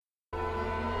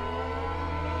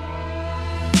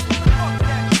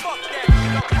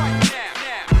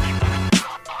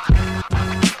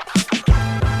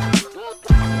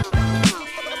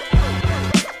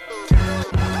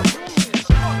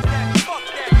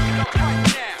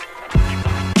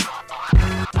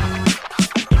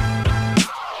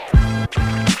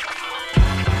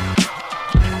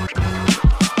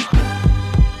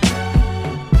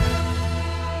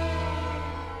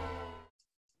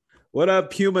What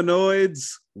up,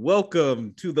 humanoids?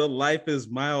 Welcome to the Life is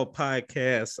Mild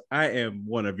podcast. I am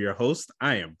one of your hosts.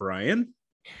 I am Brian.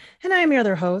 And I am your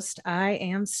other host. I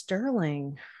am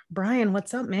Sterling. Brian,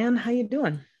 what's up, man? How you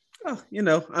doing? Oh,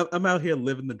 I'm out here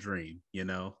living the dream,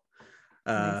 Nice.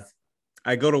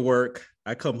 I go to work,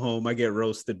 I come home, I get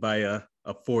roasted by a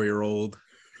 4-year-old.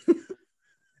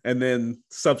 And then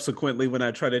subsequently, when I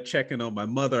try to check in on my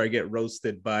mother, I get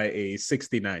roasted by a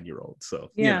 69-year-old. So,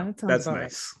 Yeah, that sounds that's about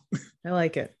nice. Right. I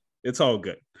like it. It's all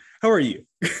good. How are you?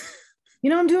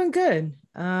 I'm doing good.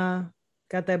 Got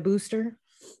that booster.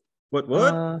 What?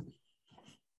 I'm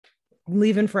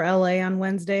leaving for LA on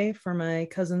Wednesday for my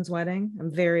cousin's wedding.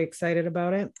 I'm very excited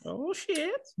about it. Oh, shit.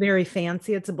 It's very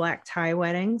fancy. It's a black tie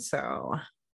wedding. So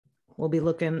we'll be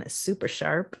looking super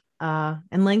sharp.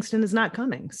 And Langston is not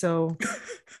coming. So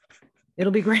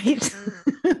it'll be great.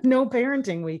 No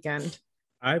parenting weekend.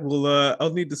 I will.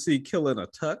 I'll need to see Kill in a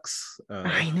tux.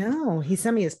 I know. He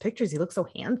sent me his pictures. He looks so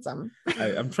handsome.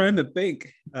 I'm trying to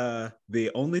think.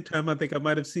 The only time I think I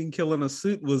might have seen Kill in a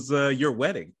suit was your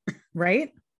wedding.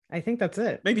 Right? I think that's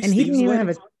it. Maybe and Steve's he didn't even wedding.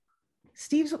 have a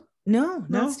Steve's. No,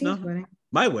 not Steve's wedding.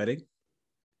 My wedding.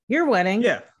 Your wedding.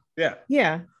 Yeah.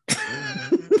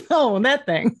 Oh, that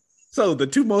thing. So the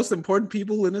two most important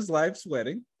people in his life's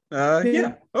wedding.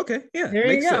 Yeah. Okay. Yeah. There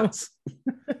makes you go. sense.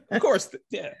 Of course.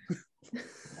 Yeah.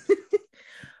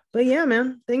 But yeah,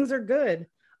 man, things are good.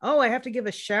 Oh, I have to give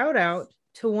a shout out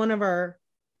to one of our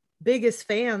biggest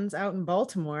fans out in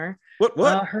Baltimore.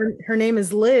 What? Her name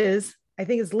is Liz. I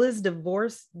think it's Liz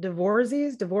Divorces.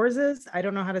 I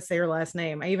don't know how to say her last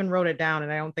name. I even wrote it down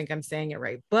and I don't think I'm saying it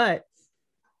right. But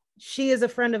she is a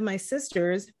friend of my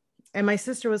sister's. And my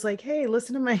sister was like, hey,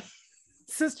 listen to my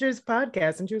sister's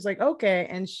podcast. And she was like, okay.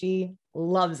 And she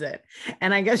loves it.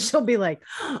 And I guess she'll be like,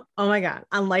 oh my God,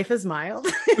 on Life is Mild.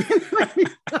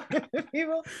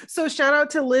 So shout out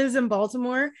to Liz in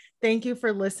Baltimore. Thank you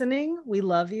for listening. We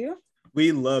love you.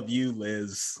 We love you,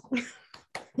 Liz.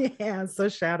 Yeah. So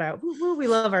shout out. We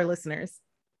love our listeners.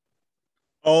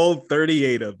 All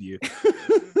 38 of you.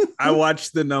 I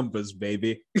watch the numbers,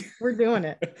 baby. We're doing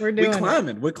it. We're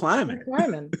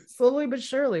climbing. Slowly but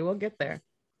surely, we'll get there.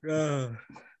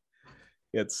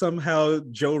 Yet somehow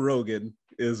Joe Rogan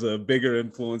is a bigger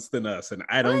influence than us, and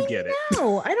I don't get it.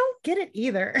 No, I don't get it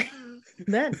either.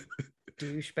 That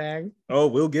douchebag. Oh,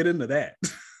 we'll get into that.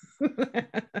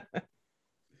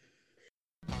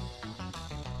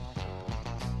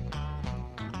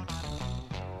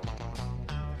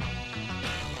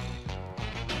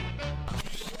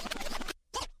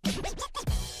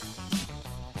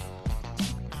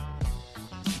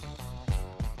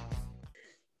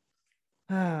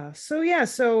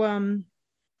 So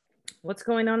what's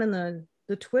going on in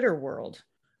the Twitter world?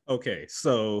 Okay,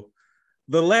 so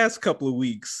the last couple of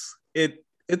weeks,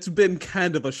 it's been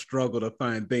kind of a struggle to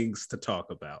find things to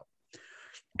talk about.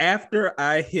 After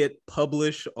I hit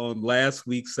publish on last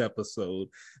week's episode,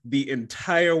 the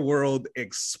entire world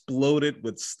exploded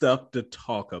with stuff to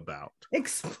talk about.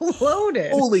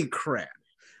 Exploded? Holy crap.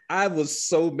 I was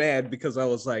so mad because I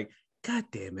was like, God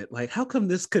damn it. Like, how come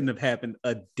this couldn't have happened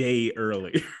a day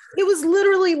earlier? It was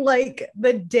literally like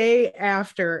the day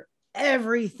after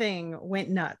everything went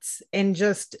nuts. And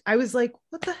I was like,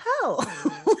 what the hell?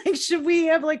 Like, should we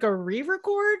have like a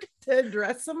re-record to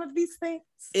address some of these things?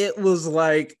 It was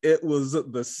like it was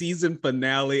the season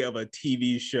finale of a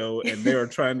TV show and they were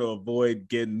trying to avoid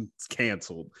getting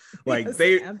canceled. Like,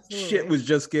 Yes, shit was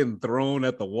just getting thrown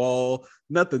at the wall.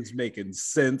 Nothing's making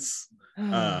sense.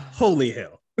 Holy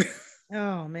hell.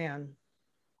 Oh, man.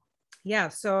 Yeah.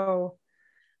 So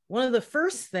one of the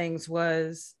first things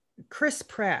was Chris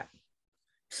Pratt.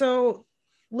 So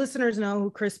listeners know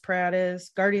who Chris Pratt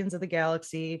is. Guardians of the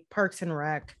Galaxy, Parks and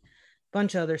Rec,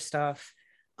 bunch of other stuff.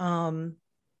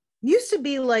 Used to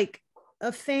be like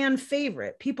a fan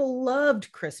favorite. People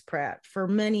loved Chris Pratt for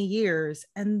many years.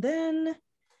 And then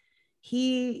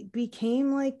he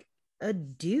became like a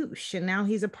douche, and now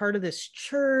he's a part of this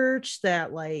church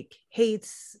that like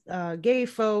hates gay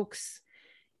folks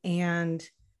and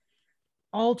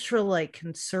ultra like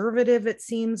conservative, it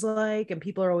seems like. And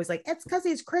people are always like, it's because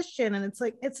he's Christian, and it's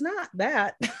like, it's not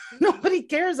that. Nobody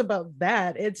cares about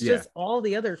that. It's just all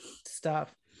the other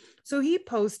stuff. So he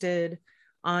posted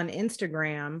on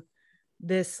Instagram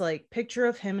this like picture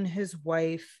of him and his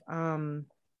wife,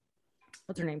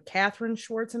 what's her name, Catherine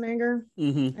Schwarzenegger,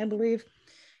 I believe.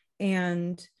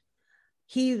 And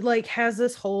he like has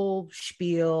this whole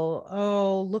spiel.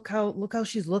 Oh, look how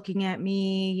she's looking at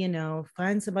me. You know,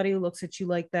 find somebody who looks at you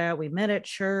like that. We met at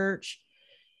church.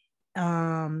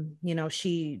 You know,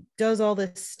 she does all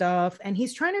this stuff, and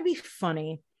he's trying to be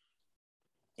funny.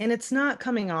 and it's not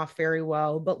coming off very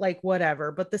well, but like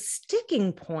whatever. But the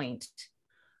sticking point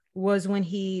was when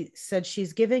he said,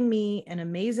 she's giving me an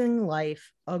amazing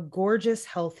life, a gorgeous,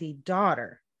 healthy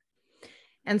daughter.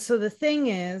 And so the thing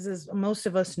is, as most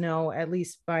of us know, at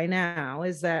least by now,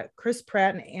 is that Chris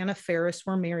Pratt and Anna Faris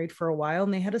were married for a while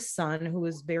and they had a son who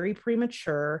was very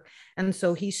premature. And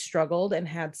so he struggled and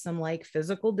had some like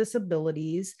physical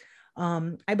disabilities.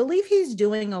 I believe he's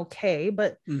doing okay,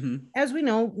 but as we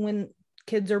know, when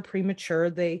kids are premature,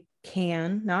 they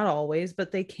can, not always,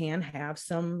 but they can have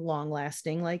some long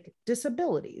lasting like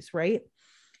disabilities, right?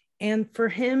 And for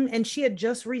him, and she had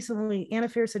just recently, Anna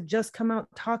Faris had just come out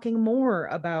talking more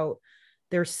about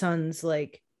their son's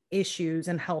like issues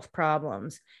and health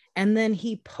problems. And then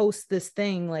he posts this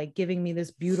thing like giving me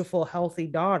this beautiful, healthy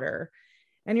daughter.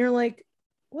 And you're like,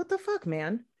 what the fuck,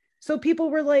 man? So people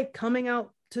were like coming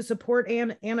out to support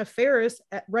Anna Faris,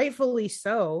 rightfully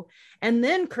so. And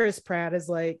then Chris Pratt is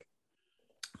like,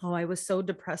 oh, I was so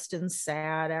depressed and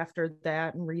sad after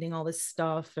that and reading all this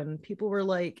stuff. And people were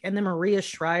like, and then Maria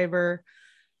Shriver,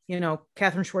 you know,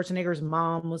 Katherine Schwarzenegger's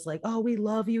mom was like, oh, we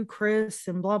love you, Chris,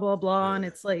 and blah, blah, blah. And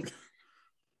it's like,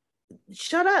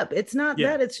 shut up. It's not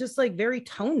that. It's just like very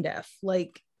tone deaf.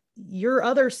 Like your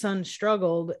other son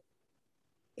struggled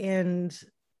and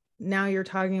now you're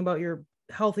talking about your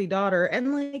healthy daughter,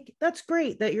 and like that's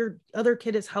great that your other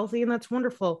kid is healthy and that's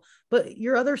wonderful, but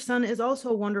your other son is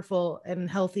also wonderful and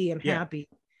healthy and happy.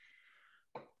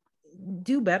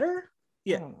 Do better.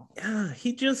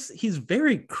 He's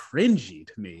very cringy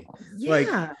to me. Like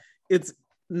it's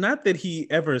not that he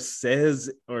ever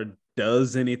says or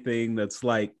does anything that's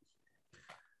like,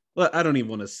 well, I don't even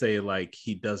want to say like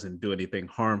he doesn't do anything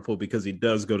harmful, because he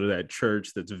does go to that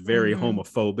church that's very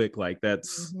homophobic. Like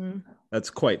that's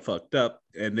quite fucked up.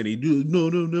 And then he do no,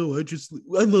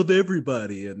 I love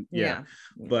everybody. And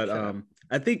but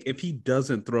I think if he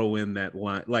doesn't throw in that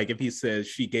line, like if he says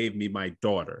she gave me my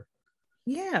daughter,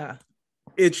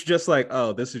 it's just like,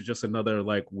 oh, this is just another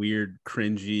like weird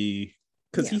cringy,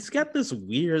 because he's got this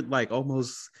weird like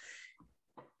almost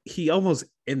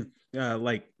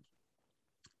like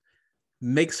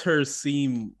makes her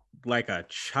seem like a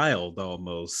child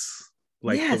almost,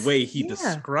 like the way he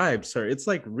describes her. It's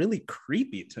like really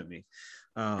creepy to me.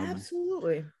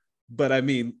 Absolutely. But I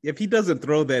mean, if he doesn't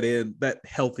throw that in, that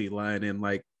healthy line in,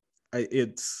 like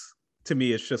it's, to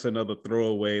me, it's just another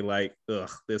throwaway, like,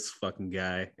 ugh, this fucking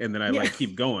guy. And then I like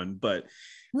keep going. But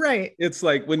it's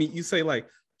like when you say like,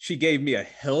 she gave me a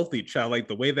healthy child, like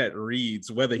the way that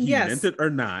reads, whether he meant it or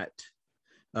not,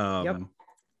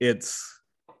 it's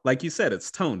like you said,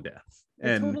 it's tone deaf.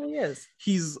 And it totally is.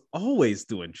 He's always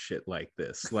doing shit like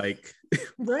this, like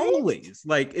always.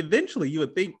 Like eventually, you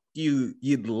would think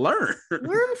you'd learn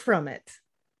from it.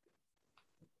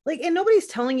 Like, and nobody's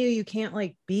telling you can't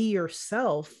like be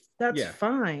yourself. That's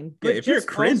fine. But if you're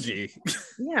cringy,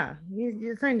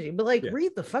 you're cringy. But like,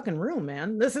 read the fucking room,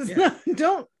 man. This is not.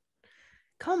 Don't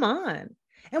come on.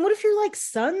 And what if your like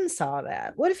son saw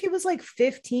that? What if he was like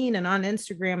 15 and on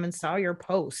Instagram and saw your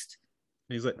post?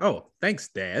 He's like, oh, thanks,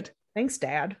 Dad. Thanks,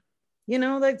 Dad. You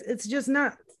know, like it's just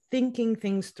not thinking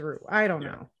things through. I don't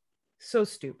know. So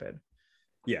stupid.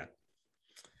 Yeah.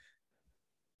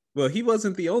 Well, he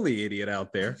wasn't the only idiot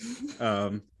out there.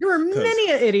 There were many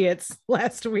idiots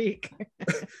last week.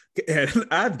 And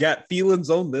I've got feelings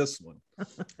on this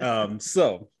one.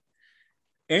 So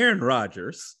Aaron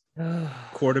Rodgers,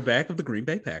 quarterback of the Green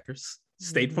Bay Packers,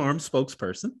 State Farm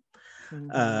spokesperson,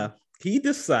 he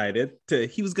decided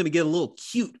he was going to get a little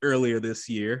cute earlier this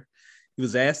year. He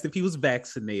was asked if he was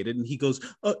vaccinated, and he goes,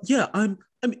 yeah, I'm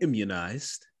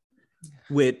immunized,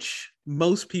 which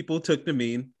most people took to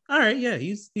mean, all right, yeah,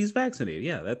 he's vaccinated.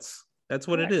 Yeah, that's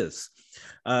what it is.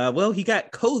 Well, he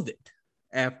got COVID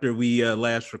after we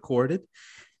last recorded,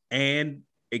 and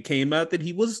it came out that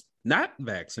he was not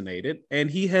vaccinated, and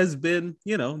he has been,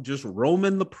 just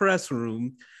roaming the press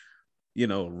room,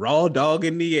 raw dog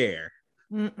in the air.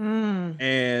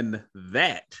 And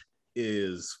that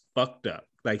is fucked up.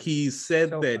 Like, he said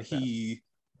that he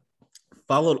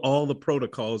followed all the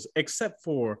protocols except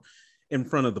for in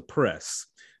front of the press,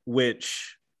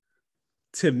 which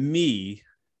to me,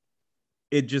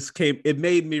 it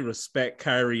made me respect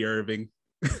Kyrie Irving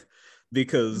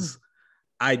because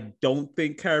I don't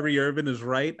think Kyrie Irving is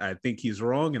right. I think he's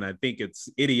wrong, and I think it's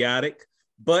idiotic,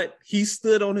 but he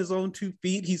stood on his own 2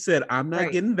 feet. He said, I'm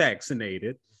not getting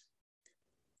vaccinated.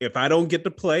 If I don't get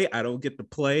to play, I don't get to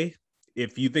play.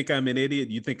 If you think I'm an idiot,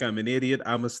 you think I'm an idiot.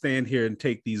 I'm going to stand here and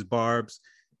take these barbs.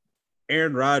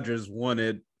 Aaron Rodgers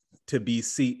wanted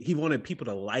he wanted people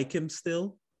to like him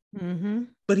still,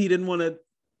 but he didn't want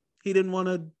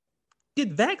to get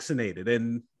vaccinated.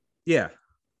 And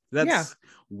Yeah. That's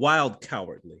wild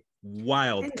cowardly.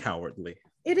 Wild And cowardly.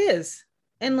 it is.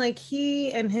 And like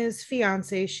he and his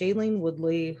fiance, Shailene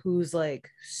Woodley, who's like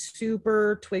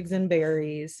super twigs and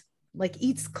berries, like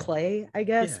eats clay, I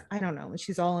guess. Yeah. I don't know.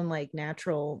 She's all in like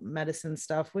natural medicine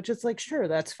stuff, which is like, sure,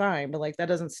 that's fine. But like that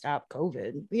doesn't stop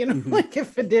COVID. You know, Mhm. like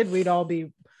if it did, we'd all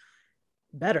be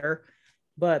better.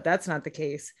 But that's not the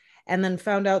case. And then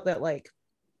found out that like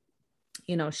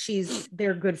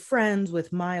they're good friends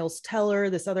with Miles Teller,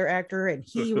 this other actor, and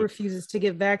he refuses to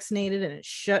get vaccinated, and it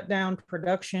shut down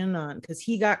production on because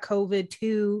he got COVID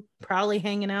too, probably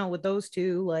hanging out with those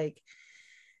two. Like,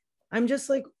 I'm just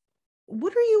like,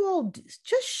 what are you all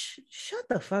just shut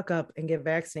the fuck up and get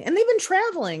vaccinated? And they've been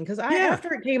traveling because Yeah.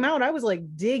 after it came out, I was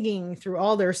like digging through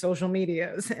all their social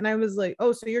medias, and I was like,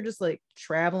 oh, so you're just like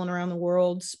traveling around the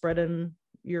world spreading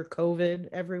your COVID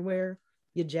everywhere,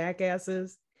 you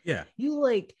jackasses. Yeah. You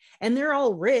like, and they're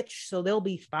all rich, so they'll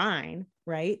be fine,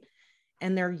 right?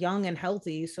 And they're young and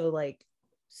healthy, so like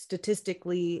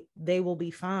statistically they will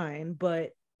be fine,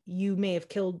 but you may have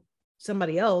killed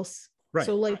somebody else. Right.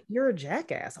 So like you're a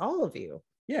jackass, all of you.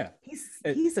 Yeah. He's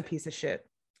a piece of shit.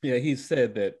 Yeah, he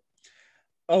said that,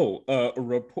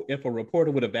 if a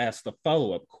reporter would have asked a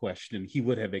follow-up question, he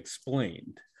would have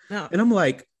explained. No. And I'm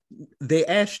like, they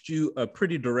asked you a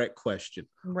pretty direct question.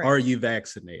 Right. Are you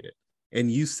vaccinated? And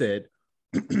you said,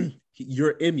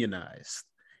 you're immunized.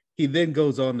 He then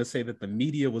goes on to say that the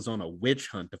media was on a witch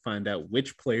hunt to find out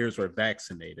which players were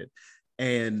vaccinated.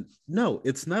 And no,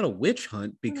 it's not a witch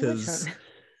hunt because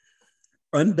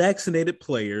unvaccinated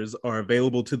players are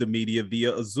available to the media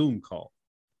via a Zoom call.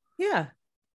 Yeah.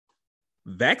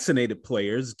 Vaccinated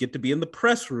players get to be in the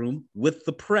press room with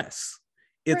the press.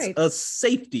 It's Right. a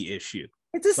safety issue.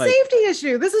 It's a safety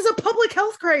issue. This is a public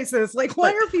health crisis. Like,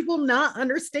 why are people not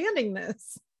understanding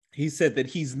this? He said that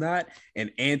he's not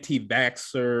an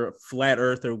anti-vaxxer, flat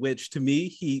earther, which to me,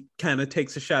 he kind of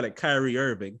takes a shot at Kyrie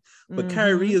Irving. But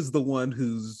Kyrie is the one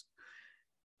who's,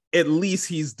 at least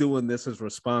he's doing this as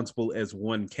responsible as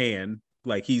one can.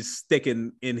 Like he's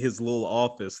sticking in his little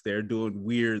office there doing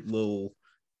weird little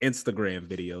Instagram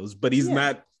videos, but he's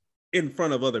not in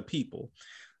front of other people.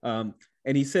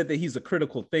 And he said that he's a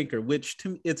critical thinker, which to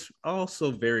me, it's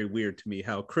also very weird to me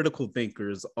how critical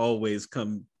thinkers always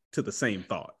come to the same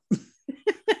thought.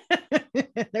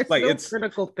 There's like no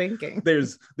critical thinking.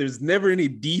 There's never any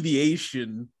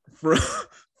deviation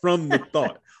from the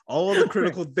thought. All the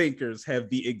critical thinkers have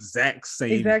the exact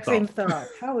same thought.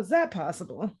 How is that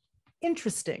possible?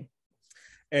 Interesting.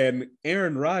 And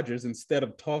Aaron Rodgers, instead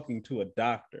of talking to a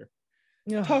doctor,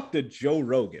 talk to Joe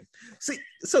Rogan. See,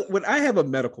 so when I have a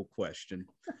medical question,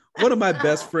 one of my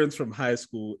best friends from high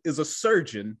school is a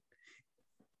surgeon,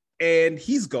 and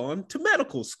he's gone to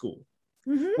medical school.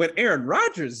 When Aaron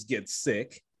Rodgers gets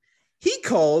sick, he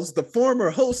calls the former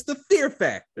host of Fear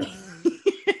Factor.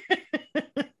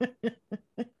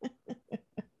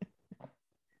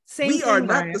 We are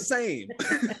not the same.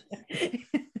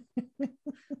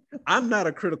 I'm not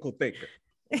a critical thinker.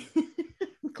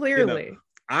 Clearly.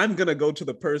 I'm going to go to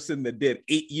the person that did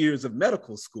 8 years of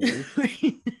medical school.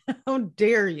 How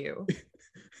dare you?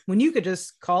 When you could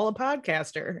just call a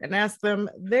podcaster and ask them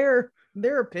their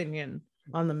opinion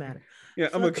on the matter. Yeah,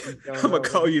 I'm gonna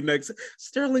call you next.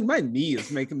 Sterling, my knee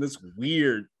is making this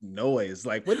weird noise.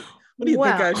 Like, what do you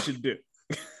think I should do?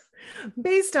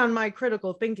 Based on my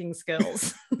critical thinking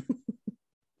skills.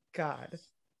 God.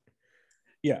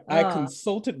 Yeah, I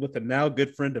consulted with a now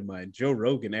good friend of mine, Joe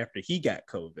Rogan, after he got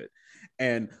COVID.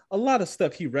 And a lot of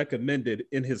stuff he recommended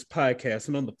in his podcast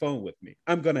and on the phone with me.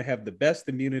 I'm going to have the best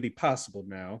immunity possible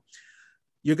now.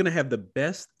 You're going to have the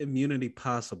best immunity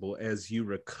possible as you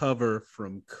recover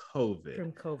from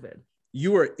COVID.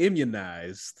 You are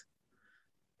immunized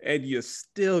and you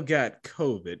still got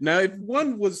COVID. Now, if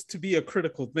one was to be a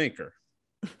critical thinker,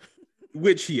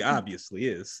 which he obviously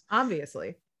is.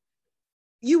 Obviously.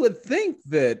 You would think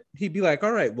that he'd be like,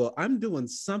 all right, well, I'm doing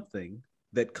something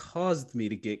that caused me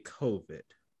to get COVID.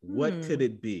 What could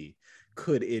it be?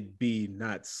 Could it be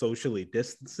not socially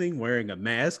distancing, wearing a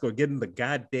mask, or getting the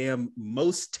goddamn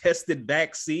most tested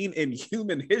vaccine in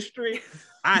human history?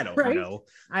 I don't know.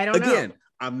 I don't know. Again,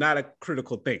 I'm not a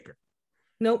critical thinker.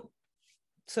 Nope.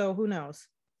 So who knows?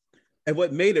 And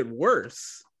what made it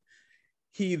worse,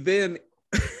 he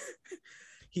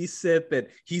said that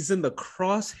he's in the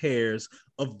crosshairs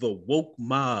of the woke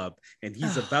mob and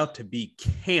he's about to be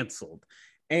canceled.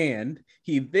 And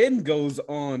he then goes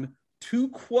on to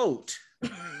quote,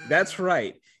 that's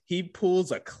right, he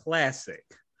pulls a classic.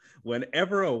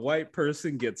 Whenever a white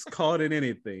person gets caught in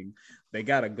anything, they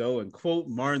got to go and quote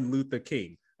Martin Luther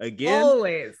King. Again,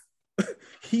 always.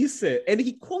 He said, and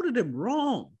he quoted him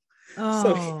wrong.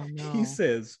 So Oh he no.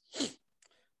 says,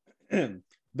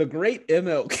 the great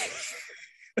MLK.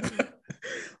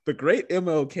 The great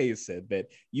MLK said that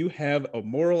you have a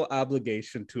moral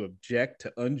obligation to object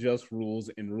to unjust rules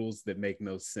and rules that make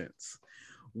no sense.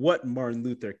 What Martin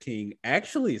Luther King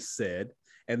actually said,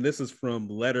 and this is from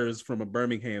letters from a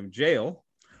Birmingham jail,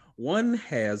 one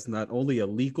has not only a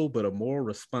legal but a moral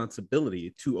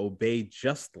responsibility to obey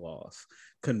just laws.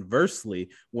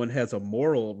 Conversely, one has a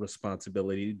moral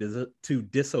responsibility to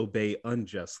disobey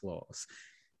unjust laws.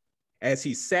 As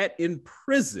he sat in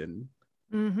prison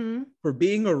for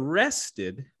being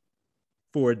arrested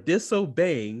for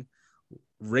disobeying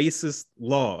racist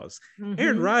laws,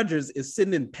 Aaron Rodgers is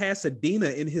sitting in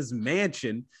Pasadena in his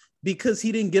mansion because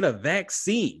he didn't get a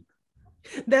vaccine.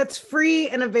 That's free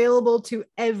and available to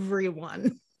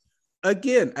everyone.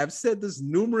 Again, I've said this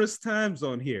numerous times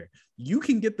on here. You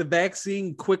can get the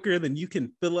vaccine quicker than you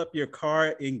can fill up your car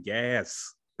in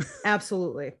gas.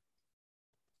 Absolutely.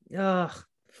 Ugh,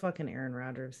 fucking Aaron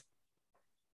Rodgers.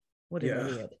 What an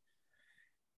idiot.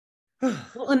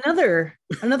 Well, another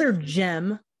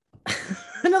gem,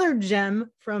 another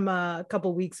gem from a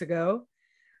couple weeks ago.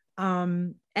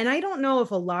 And I don't know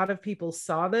if a lot of people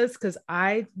saw this because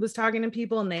I was talking to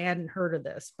people and they hadn't heard of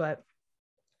this, but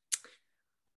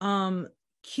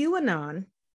QAnon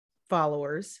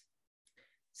followers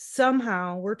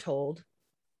somehow were told,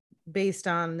 based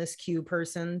on this Q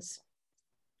person's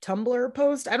Tumblr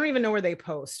post, I don't even know where they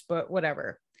post, but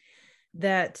whatever,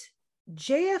 that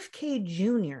JFK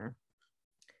Jr.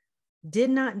 did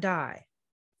not die,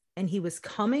 and he was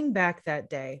coming back that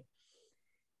day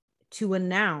to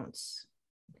announce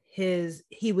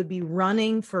he would be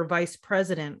running for vice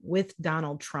president with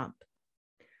Donald Trump.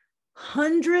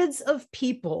 Hundreds of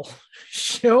people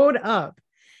showed up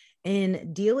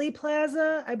in Dealey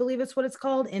Plaza, I believe it's what it's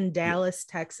called, in Dallas,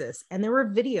 Texas. And there were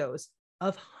videos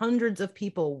of hundreds of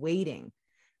people waiting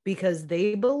because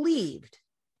they believed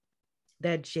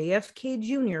that JFK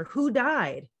Jr., who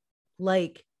died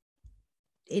like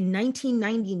in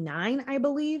 1999, I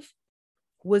believe,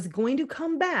 was going to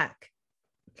come back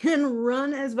and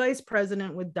run as vice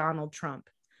president with Donald Trump.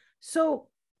 So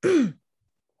JFK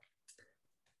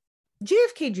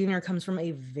Jr. comes from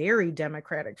a very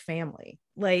Democratic family.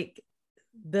 Like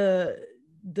the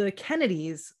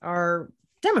Kennedys are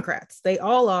Democrats. They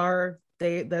all are.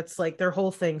 That's like their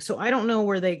whole thing. So I don't know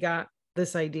where they got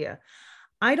this idea.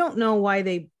 I don't know why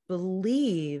they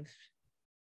believe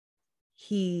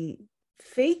he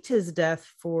faked his death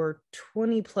for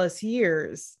 20 plus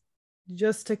years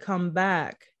just to come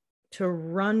back to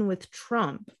run with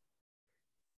Trump.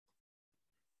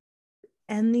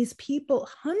 And these people,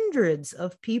 hundreds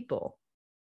of people,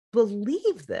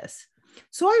 believe this.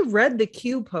 So I read the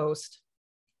Q post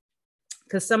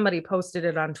because somebody posted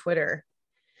it on Twitter.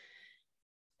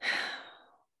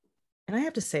 And I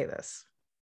have to say this.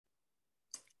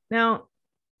 Now,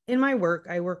 in my work,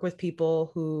 I work with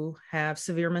people who have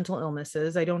severe mental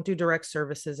illnesses. I don't do direct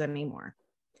services anymore.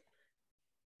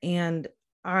 And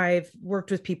I've worked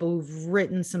with people who've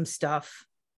written some stuff.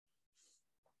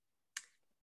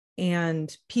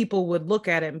 And people would look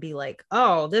at it and be like,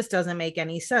 oh, this doesn't make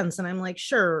any sense. And I'm like,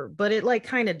 sure, but it like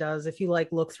kind of does if you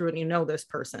like look through it and you know this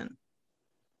person.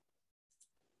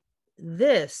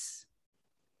 This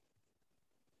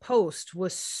post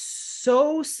was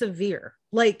so severe,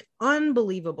 like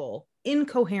unbelievable,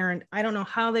 incoherent. I don't know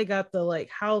how they got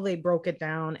how they broke it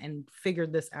down and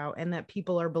figured this out, and that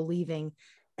people are believing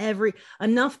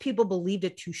enough people believed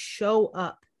it to show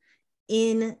up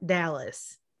in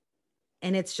Dallas.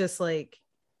 And it's just like,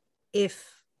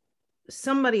 if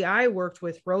somebody I worked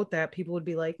with wrote that, people would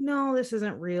be like, no, this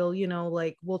isn't real.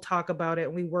 Like, we'll talk about it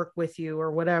and we work with you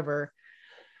or whatever.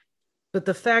 But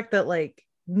the fact that like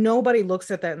nobody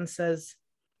looks at that and says,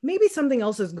 maybe something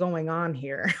else is going on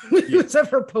here,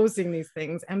 except for posting these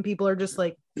things. And people are just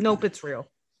like, nope, it's real.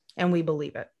 And we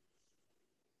believe it.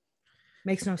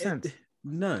 Makes no sense.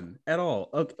 None at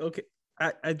all. Okay.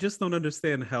 I just don't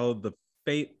understand how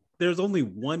there's only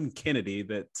one Kennedy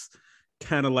that's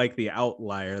kind of like the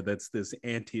outlier. That's this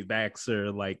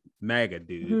anti-vaxxer, like MAGA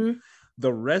dude. Mm-hmm.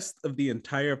 The rest of the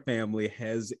entire family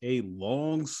has a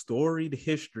long storied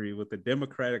history with the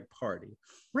Democratic Party.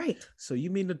 Right. So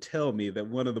you mean to tell me that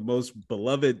one of the most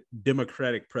beloved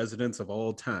Democratic presidents of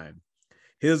all time,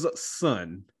 his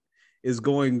son, is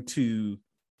going to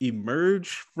emerge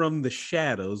from the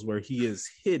shadows where he is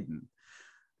hidden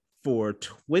for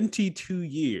 22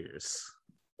 years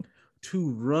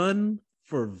to run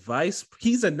for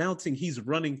he's announcing he's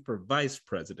running for vice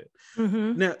president.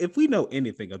 Mm-hmm. Now, if we know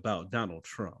anything about Donald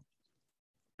Trump,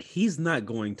 he's not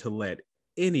going to let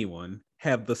anyone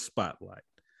have the spotlight.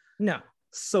 No.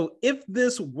 So if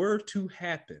this were to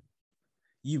happen,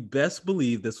 you best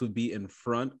believe this would be in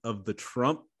front of the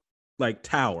Trump like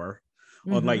tower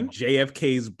on like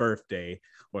JFK's birthday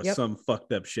or some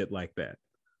fucked up shit like that.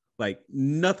 Like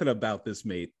nothing about this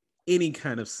made any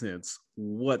kind of sense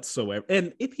whatsoever.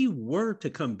 And if he were to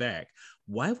come back,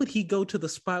 why would he go to the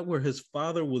spot where his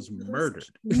father was murdered?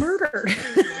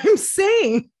 I'm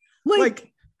saying,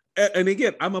 like, and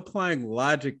again, I'm applying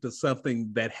logic to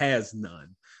something that has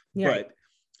none. Yeah.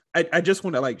 But I just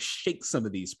want to like shake some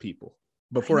of these people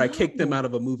before I kick them out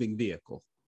of a moving vehicle.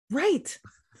 Right.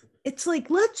 It's like,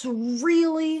 let's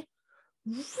really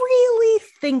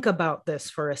think about this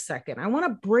for a second. I want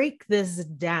to break this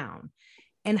down.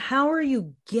 And how are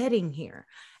you getting here?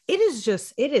 It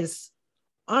is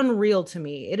unreal to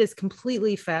me. It is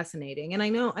completely fascinating. And I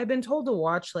know I've been told to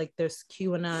watch like this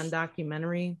QAnon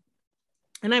documentary,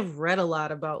 and I've read a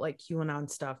lot about like QAnon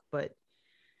stuff, but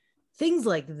things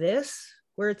like this,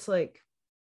 where it's like,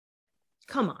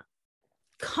 come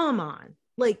on,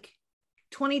 like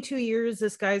 22 years,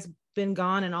 this guy's been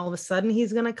gone and all of a sudden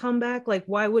he's going to come back. Like,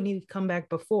 why wouldn't he come back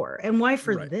before? And why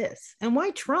for this? And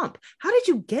why Trump? How did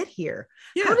you get here?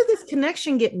 Yeah. How did this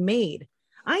connection get made?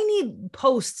 I need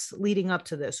posts leading up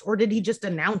to this, or did he just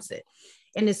announce it?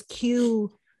 And his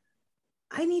Q,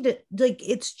 I need to, like,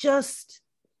 it's just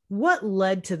what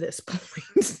led to this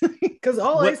point? Because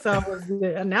I saw was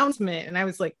the announcement and I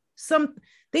was like,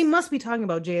 they must be talking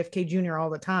about JFK Jr. all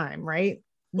the time, right?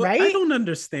 What I don't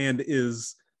understand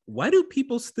is, why do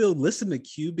people still listen to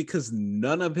Q? Because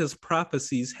none of his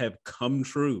prophecies have come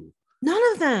true. None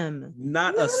of them.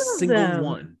 Not a single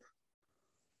one.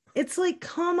 It's like,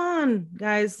 come on,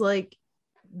 guys. Like,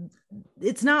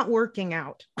 it's not working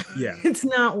out. Yeah. It's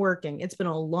not working. It's been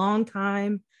a long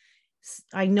time.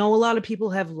 I know a lot of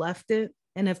people have left it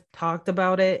and have talked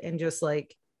about it and just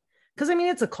like, because I mean,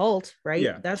 it's a cult, right?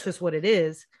 Yeah. That's just what it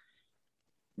is.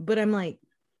 But I'm like,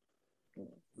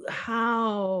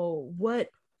 what?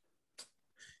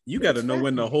 You got to know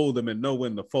when to hold them and know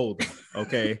when to fold them.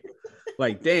 Okay.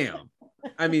 Like, damn.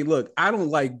 I mean, look, I don't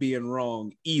like being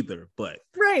wrong either, but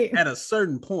at a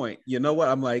certain point, you know what?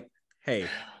 I'm like, hey,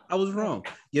 I was wrong.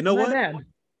 You know what? Bad.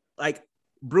 Like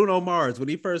Bruno Mars, when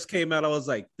he first came out, I was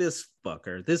like, this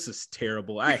fucker, this is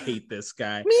terrible. I hate this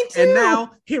guy. Me too. And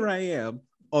now here I am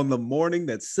on the morning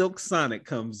that Silk Sonic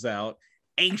comes out,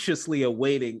 anxiously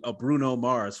awaiting a Bruno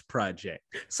Mars project.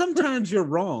 Sometimes you're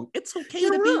wrong. It's okay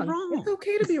to be wrong. It's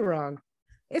okay to be wrong.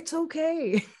 It's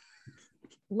okay.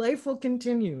 Life will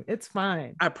continue. It's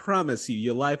fine. I promise you,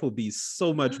 your life will be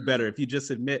so much better if you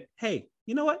just admit, hey,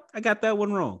 you know what? I got that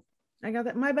one wrong. I got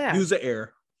that. My bad. Use the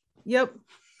error. Yep.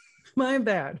 My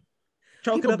bad.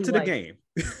 Chalk it up to the game.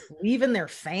 Leaving their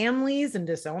families and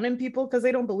disowning people because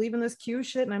they don't believe in this Q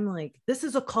shit. And I'm like, this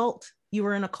is a cult. You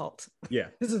were in a cult. Yeah.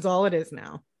 This is all it is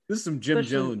now. This is some Jim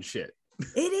Jones shit.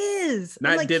 It is.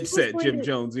 Not like, Dipset Jim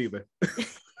Jones either.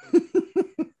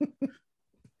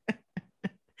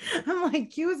 I'm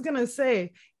like, Q is going to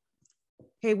say,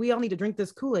 hey, we all need to drink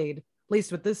this Kool-Aid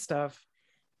laced with this stuff,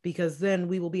 because then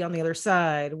we will be on the other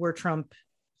side where Trump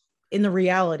in the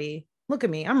reality. Look at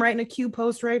me. I'm writing a Q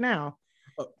post right now.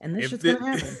 And this shit's going to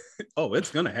happen. Oh,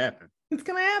 it's going to happen. It's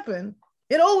going to happen.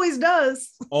 It always does.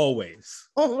 Always.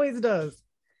 Always does.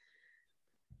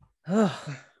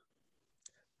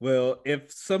 Well,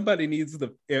 if somebody needs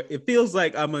it feels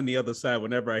like I'm on the other side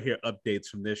whenever I hear updates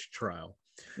from this trial.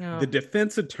 Yeah. The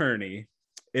defense attorney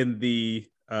in the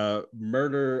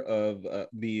murder of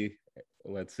the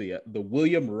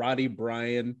William Roddy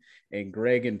Bryan and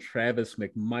Greg and Travis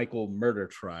McMichael murder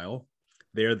trial.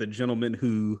 They're the gentlemen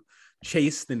who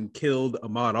chased and killed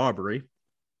Ahmaud Arbery.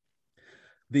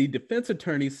 The defense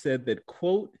attorney said that,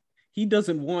 quote, he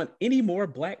doesn't want any more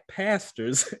black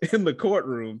pastors in the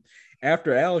courtroom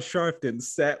after Al Sharpton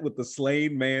sat with the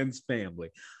slain man's family.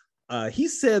 He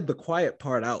said the quiet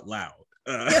part out loud.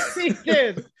 Yes, he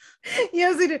did.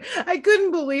 Yes, he did. I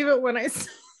couldn't believe it when I saw.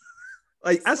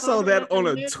 Like I saw that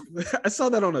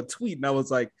on a tweet, and I was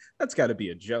like, "That's got to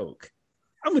be a joke."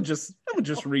 I'm gonna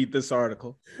just read this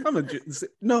article.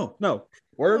 No,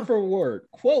 word for word,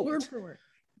 quote. Word for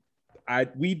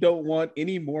word. We don't want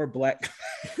any more black.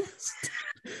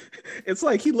 It's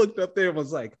like he looked up there and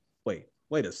was like,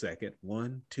 wait a second.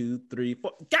 1, 2, 3,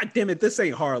 4. God damn it, this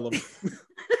ain't Harlem.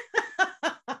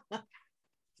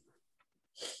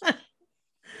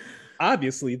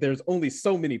 Obviously, there's only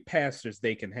so many pastors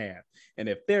they can have. And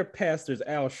if their pastor's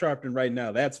Al Sharpton right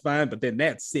now, that's fine, but then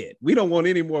that's it. We don't want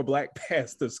any more black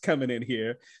pastors coming in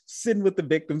here, sitting with the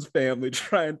victim's family,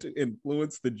 trying to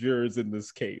influence the jurors in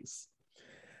this case.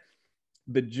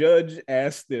 The judge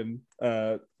asked them,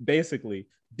 basically,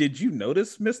 Did you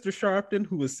notice Mr. Sharpton,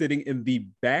 who was sitting in the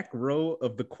back row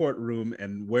of the courtroom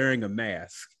and wearing a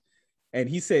mask? And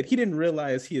he said he didn't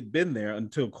realize he had been there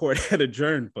until court had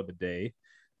adjourned for the day.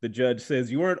 The judge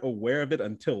says, you weren't aware of it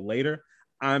until later.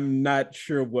 I'm not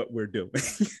sure what we're doing.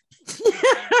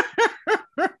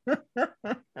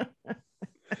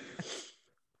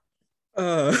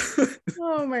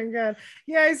 Oh my God.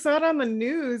 Yeah, I saw it on the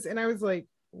news and I was like,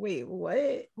 wait,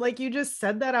 what? Like, you just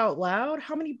said that out loud?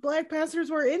 How many black pastors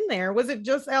were in there? Was it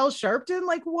just Al Sharpton?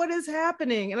 Like, what is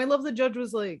happening? And I love the judge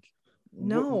was like,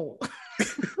 no.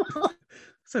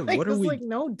 So what are we like,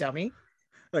 no, dummy.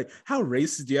 Like, how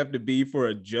racist do you have to be for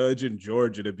a judge in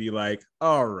Georgia to be like,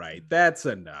 all right, that's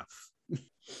enough?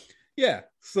 Yeah,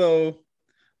 so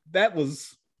that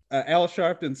was Al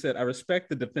Sharpton said, I respect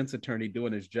the defense attorney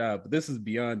doing his job, but this is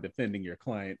beyond defending your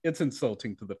client. It's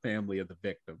insulting to the family of the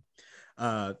victim.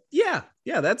 Yeah,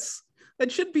 that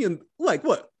should be in, like,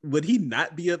 what would he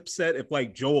not be upset if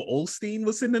like Joel Osteen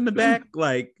was sitting in the back?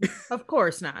 Like, of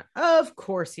course not. Of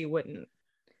course he wouldn't.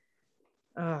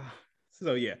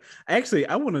 So yeah, actually,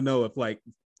 I want to know if like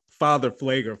Father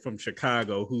Flager from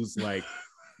Chicago, who's like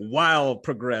wild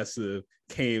progressive,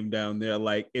 came down there.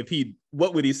 Like, if he,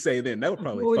 what would he say then? That would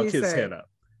probably fuck his head up.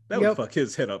 That would fuck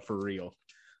his head up for real.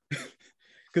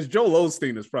 Because Joel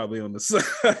Osteen is probably on the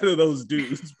side of those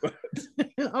dudes. But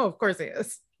oh, of course he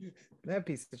is. That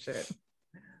piece of shit.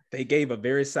 They gave a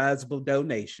very sizable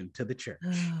donation to the church.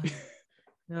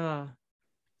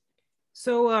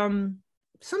 So,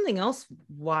 something else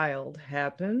wild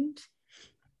happened.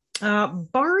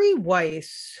 Bari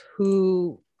Weiss,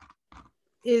 who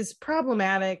is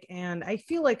problematic, and I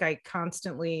feel like I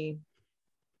constantly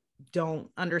don't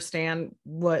understand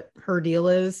what her deal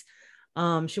is.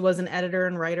 She was an editor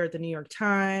and writer at the New York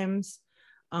Times,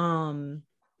 and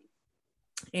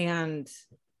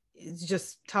it's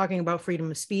just talking about freedom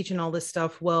of speech and all this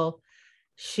stuff. Well,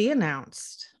 she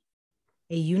announced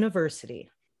a university,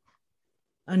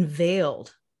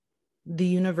 unveiled the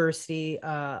University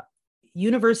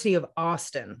of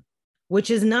Austin,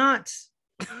 which is not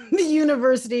the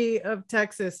University of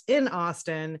Texas in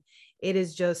Austin. It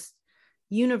is just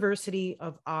University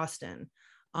of Austin.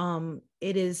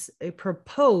 It is a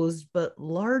proposed but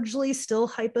largely still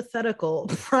hypothetical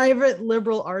private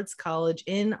liberal arts college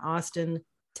in Austin,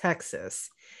 Texas.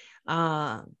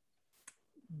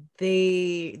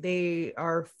 They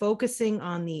are focusing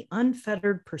on the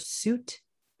unfettered pursuit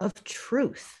of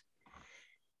truth.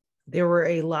 There were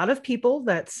a lot of people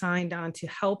that signed on to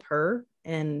help her,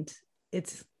 and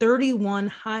it's 31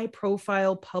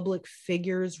 high-profile public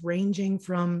figures ranging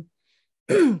from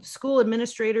school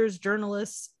administrators,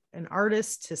 journalists, and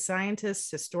artists to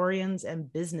scientists, historians,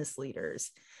 and business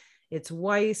leaders. It's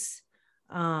Weiss,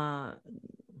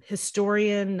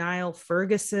 historian Niall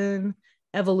Ferguson,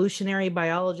 evolutionary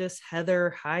biologist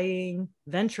Heather Heying,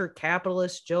 venture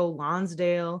capitalist Joe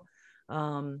Lonsdale,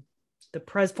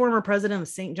 the former president of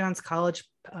St. John's College,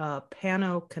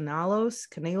 Pano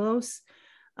Canalos.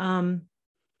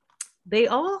 They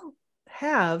all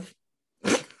have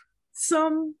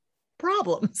some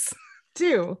problems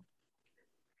too.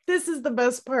 This is the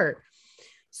best part.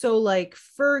 So like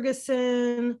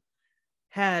Ferguson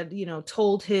had,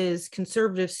 told his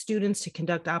conservative students to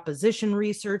conduct opposition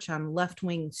research on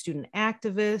left-wing student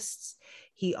activists.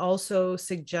 He also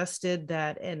suggested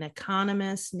that an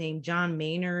economist named John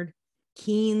Maynard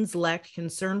Keynes lacked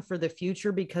concern for the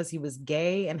future because he was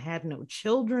gay and had no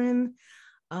children.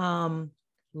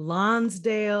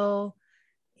 Lonsdale,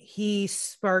 he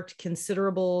sparked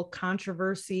considerable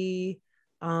controversy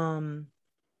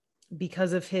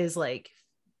because of his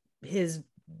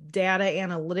data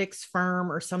analytics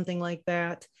firm or something like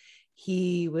that.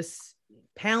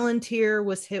 Palantir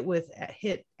was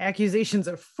hit accusations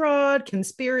of fraud,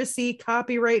 conspiracy,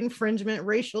 copyright infringement,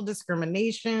 racial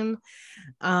discrimination.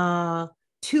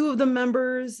 Two of the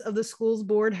members of the school's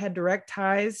board had direct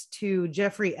ties to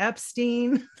Jeffrey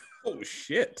Epstein. Oh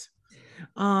shit.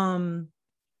 And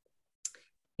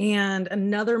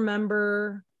another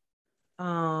member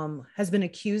has been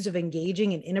accused of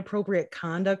engaging in inappropriate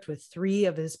conduct with 3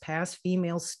 of his past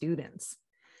female students.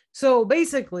 So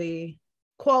basically,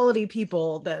 quality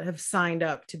people that have signed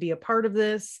up to be a part of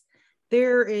this.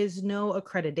 There is no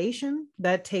accreditation.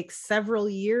 That takes several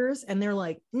years. And they're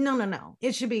like, no,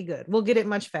 it should be good. We'll get it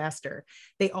much faster.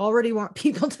 They already want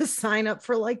people to sign up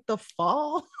for like the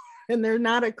fall and they're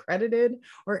not accredited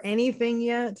or anything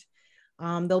yet.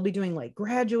 They'll be doing like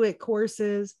graduate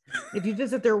courses. If you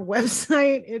visit their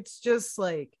website, it's just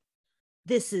like,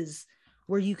 this is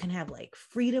where you can have like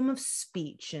freedom of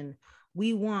speech. And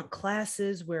we want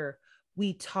classes where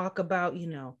we talk about,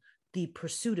 the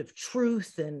pursuit of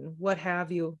truth and what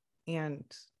have you. And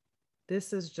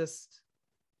this is just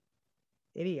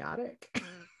idiotic.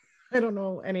 I don't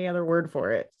know any other word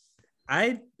for it.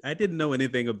 I didn't know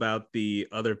anything about the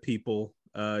other people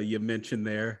you mentioned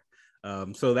there.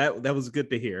 So that was good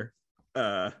to hear.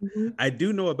 I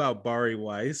do know about Bari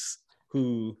Weiss,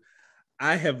 who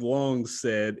I have long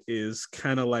said is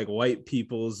kind of like white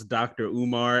people's Dr.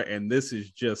 Umar, and this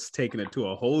is just taking it to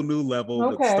a whole new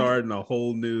level, but starting a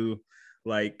whole new,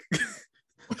 like,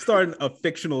 starting a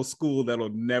fictional school that'll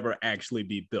never actually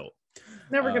be built.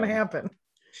 Never gonna happen.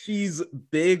 She's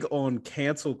big on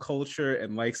cancel culture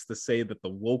and likes to say that the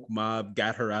woke mob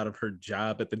got her out of her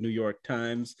job at the New York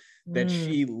Times, that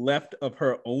she left of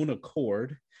her own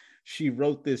accord. She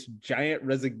wrote this giant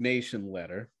resignation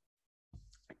letter.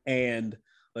 And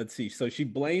let's see, so she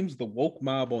blames the woke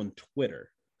mob on Twitter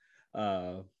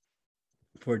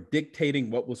for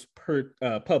dictating what was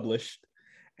published,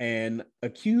 and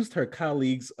accused her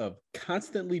colleagues of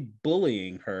constantly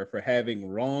bullying her for having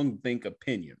wrong think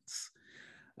opinions.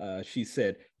 She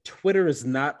said, Twitter is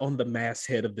not on the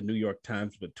masthead of the New York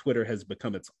Times, but Twitter has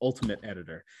become its ultimate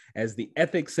editor. As the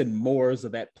ethics and mores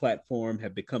of that platform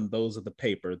have become those of the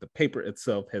paper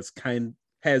itself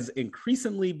has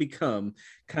increasingly become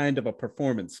kind of a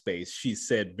performance space, she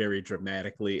said very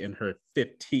dramatically in her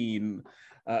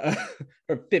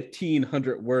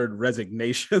 1,500 word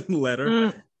resignation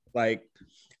letter. Like,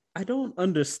 I don't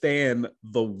understand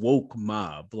the woke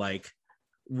mob. Like,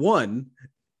 one,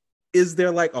 is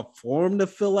there like a form to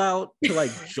fill out to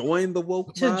like join the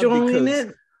woke mob?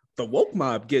 Because the woke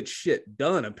mob gets shit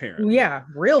done, apparently. Yeah,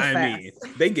 real fast. I mean,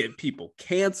 they get people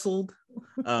canceled.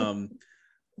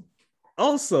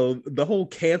 Also, the whole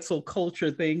cancel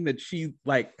culture thing that she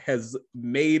like has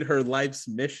made her life's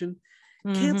mission.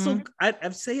 Cancel, I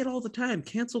say it all the time.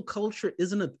 Cancel culture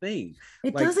isn't a thing.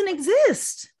 It doesn't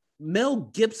exist. Mel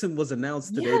Gibson was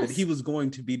announced today that he was going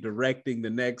to be directing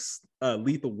the next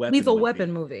Lethal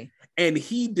Weapon movie. And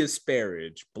he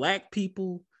disparaged Black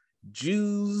people,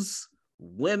 Jews,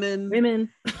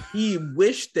 women. He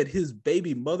wished that his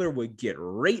baby mother would get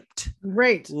raped.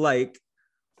 Right. Like,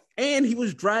 and he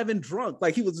was driving drunk.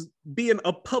 Like, he was being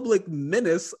a public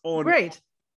menace on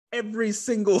every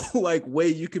single like way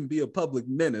you can be a public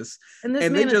menace. And this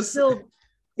man they just still...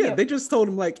 Yeah, they just told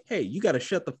him like, hey, you got to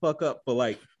shut the fuck up for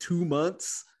like 2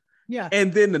 months. Yeah.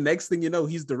 And then the next thing you know,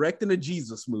 he's directing a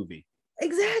Jesus movie.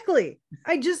 Exactly.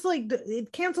 I just like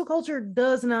cancel culture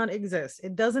does not exist.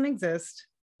 It doesn't exist.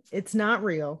 It's not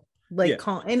real. Like,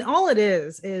 and all it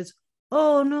is,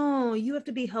 oh no, you have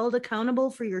to be held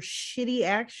accountable for your shitty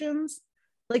actions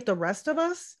like the rest of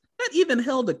us. Not even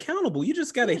held accountable. You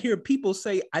just got to hear people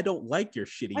say, I don't like your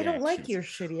shitty actions. I don't like your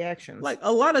shitty actions. Like,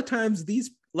 a lot of times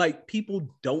these like people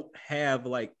don't have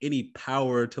like any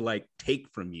power to like take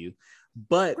from you,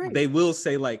 but they will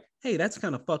say like, hey, that's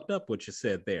kind of fucked up what you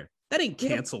said there. That ain't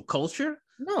cancel culture.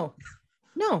 No,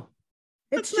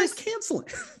 it's just canceling.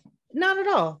 Not at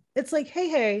all. It's like,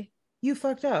 hey, you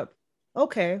fucked up.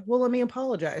 Okay, well, let me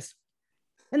apologize.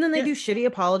 And then they do shitty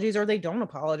apologies, or they don't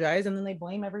apologize, and then they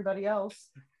blame everybody else.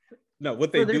 No,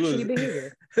 what they do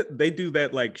is they do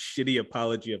that like shitty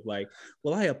apology of like,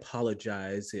 well, I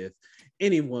apologize if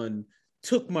anyone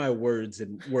took my words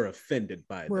and were offended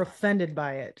by them. Offended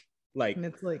by it. Like, and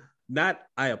it's like, not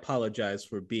I apologize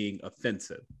for being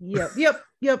offensive. Yep.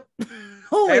 They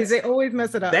always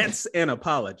mess it up. That's an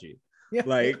apology. Yeah,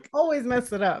 like, always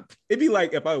mess it up. It'd be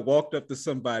like if I walked up to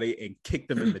somebody and kicked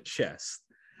them in the chest,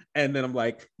 and then I'm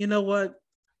like, you know what?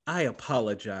 I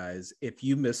apologize if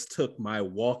you mistook my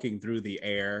walking through the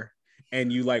air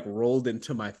and you like rolled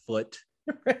into my foot.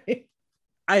 Right.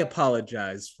 I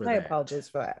apologize for that. I apologize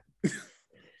for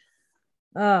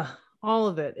that. All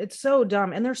of it. It's so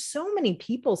dumb. And there's so many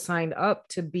people signed up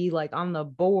to be like on the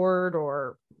board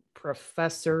or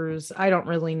professors. I don't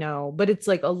really know, but it's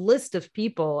like a list of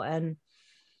people. And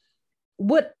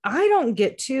what I don't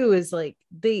get too is like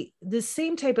the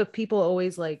same type of people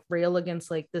always like rail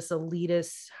against like this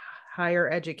elitist higher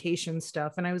education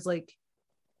stuff. And I was like,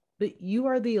 but you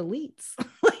are the elites.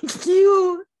 Like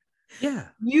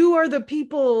you are the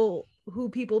people who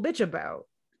people bitch about.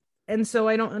 And so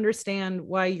I don't understand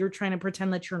why you're trying to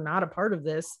pretend that you're not a part of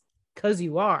this, because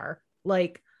you are.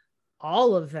 Like,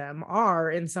 all of them are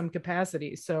in some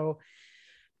capacity. So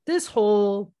this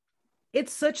whole,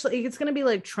 it's going to be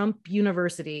like Trump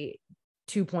University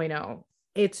 2.0.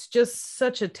 It's just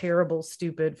such a terrible,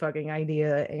 stupid fucking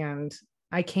idea. And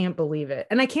I can't believe it.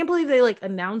 And I can't believe they like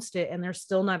announced it and they're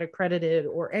still not accredited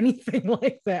or anything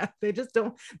like that. They just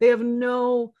don't, they have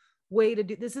no way to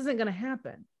do, this isn't going to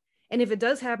happen. And if it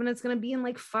does happen, it's going to be in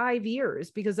like 5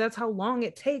 years, because that's how long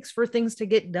it takes for things to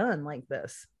get done like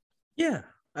this. Yeah.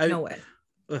 No way.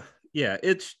 Yeah.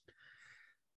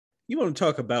 You want to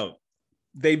talk about,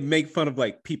 they make fun of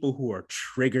like people who are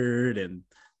triggered and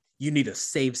you need a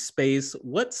safe space.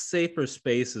 What safer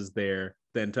space is there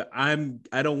than I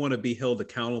don't want to be held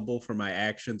accountable for my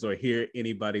actions or hear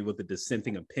anybody with a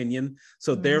dissenting opinion.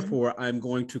 So therefore, I'm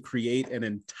going to create an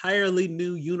entirely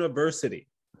new university,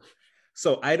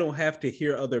 so I don't have to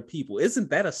hear other people. Isn't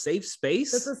that a safe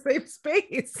space? That's a safe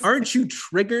space. Aren't you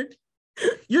triggered?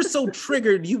 You're so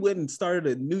triggered you wouldn't start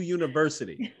a new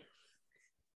university.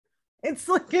 It's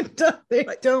like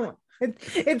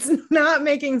it's not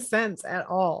making sense at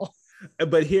all.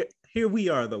 But here we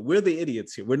are, though. We're the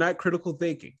idiots here. We're not critical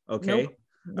thinking. Okay. Nope.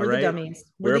 We're the dummies.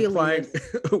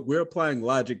 We're applying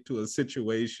logic to a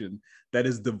situation that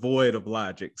is devoid of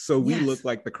logic. So we look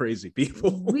like the crazy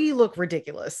people. We look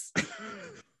ridiculous.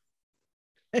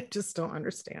 I just don't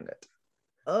understand it.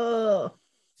 Oh.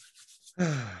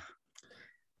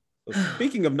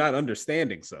 Speaking of not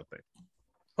understanding something,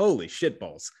 holy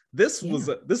shitballs. This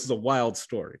is a wild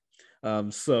story.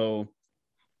 So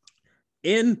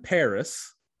in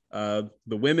Paris, the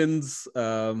women's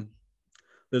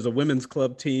there's a women's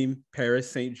club team, Paris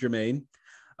Saint-Germain.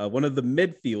 One of the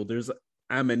midfielders,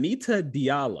 Amanita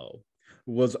Diallo,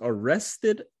 was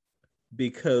arrested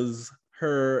because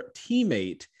her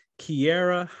teammate,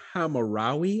 Kiara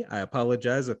Hamarawi, I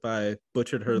apologize if I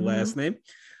butchered her last name.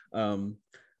 Diallo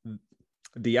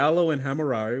and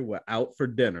Hamarawi were out for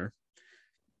dinner.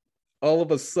 All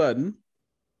of a sudden,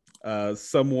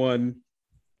 someone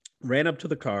ran up to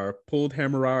the car, pulled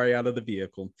Hamarawi out of the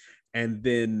vehicle, and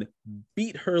then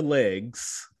beat her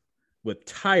legs with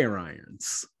tire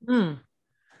irons.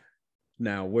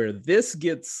 Now, where this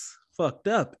gets fucked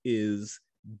up is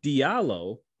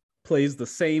Diallo plays the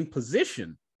same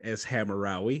position as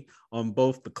Hamarawi on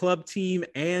both the club team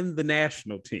and the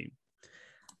national team.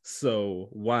 So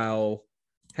while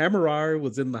Hamarawi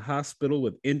was in the hospital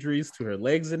with injuries to her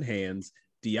legs and hands,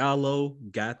 Diallo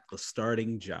got the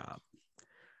starting job,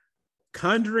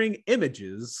 conjuring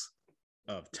images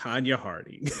of Tonya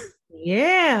Harding.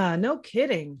 Yeah, no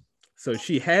kidding. So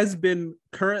she has been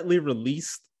currently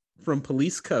released from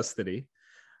police custody,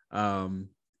 and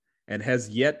has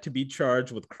yet to be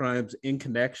charged with crimes in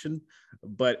connection.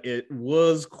 But it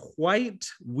was quite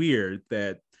weird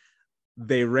that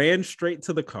they ran straight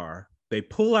to the car, they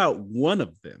pull out one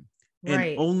of them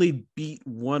and only beat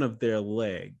one of their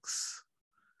legs.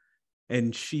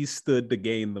 And she stood to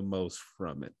gain the most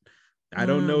from it. I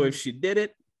don't know if she did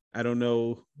it. I don't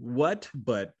know what,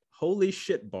 but holy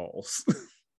shit balls.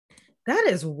 That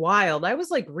is wild. I was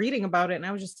like reading about it and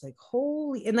I was just like,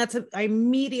 holy, and I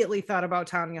immediately thought about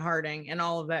Tonya Harding and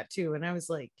all of that too. And I was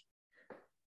like,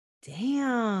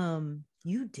 damn,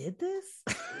 you did this?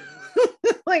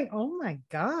 Like, oh my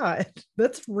God,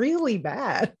 that's really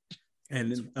bad.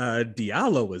 And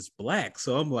Diallo is black.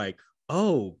 So I'm like,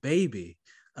 oh, baby.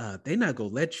 They not gonna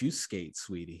let you skate,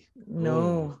 sweetie.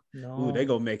 No. Ooh, they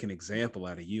gonna make an example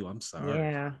out of you. I'm sorry.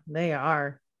 Yeah, they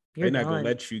are. They're not gonna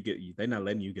let you they're not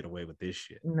letting you get away with this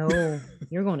shit. No,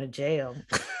 you're going to jail.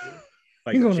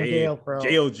 Like you're going to jail, bro.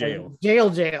 Jail. Like,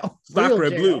 jail.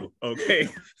 Soccer blue. Okay.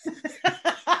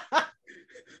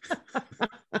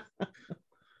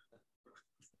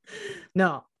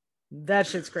 No, that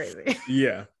shit's crazy.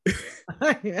 Yeah.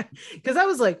 Because I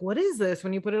was like, what is this?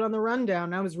 When you put it on the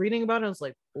rundown, I was reading about it. I was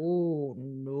like, oh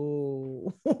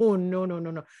no. Oh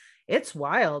no. It's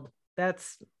wild.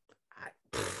 That's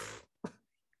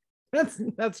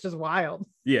just wild.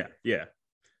 Yeah.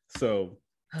 So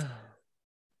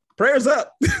prayers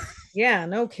up. Yeah,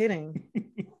 no kidding.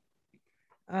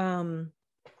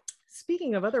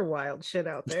 Speaking of other wild shit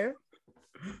out there,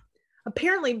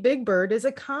 apparently Big Bird is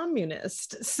a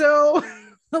communist. So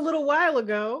a little while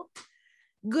ago,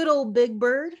 good old Big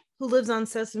Bird, who lives on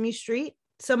Sesame Street,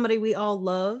 somebody we all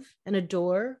love and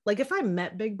adore. Like, if I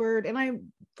met Big Bird, and I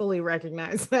fully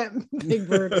recognize that Big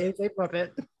Bird is a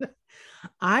puppet,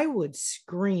 I would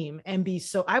scream and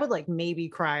I would like maybe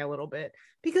cry a little bit,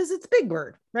 because it's Big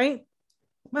Bird, right?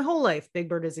 My whole life, Big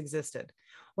Bird has existed.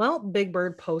 Well, Big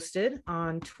Bird posted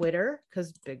on Twitter,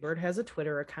 because Big Bird has a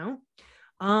Twitter account,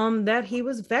 that he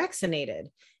was vaccinated.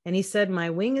 And he said,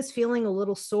 my wing is feeling a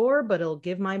little sore, but it'll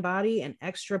give my body an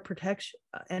extra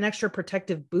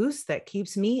protective boost that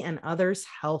keeps me and others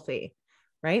healthy.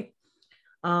 Right.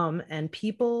 And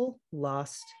people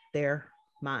lost their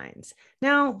minds.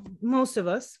 Now, most of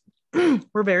us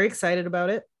were very excited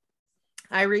about it.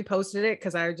 I reposted it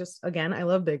because I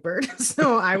love Big Bird.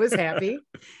 So I was happy.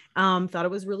 Thought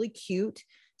it was really cute.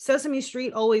 Sesame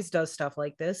Street always does stuff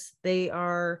like this. They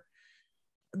are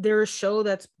they're a show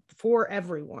that's for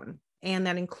everyone, and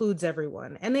that includes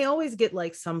everyone. And they always get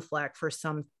like some flack for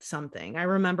something. I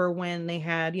remember when they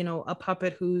had, you know, a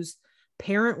puppet whose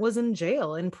parent was in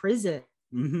jail, in prison.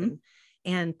 Mm-hmm.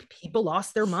 And people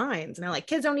lost their minds. And I'm like,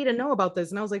 kids don't need to know about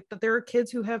this. And I was like, but there are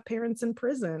kids who have parents in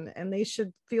prison and they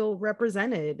should feel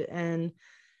represented. And,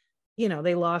 you know,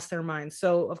 they lost their minds.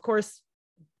 So of course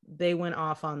they went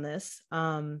off on this.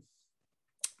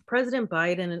 President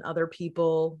Biden and other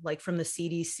people like from the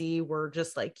CDC were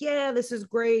just like, yeah, this is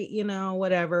great, you know,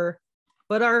 whatever.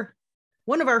 But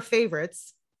one of our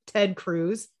favorites, Ted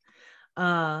Cruz,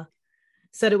 said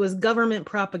it was government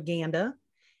propaganda.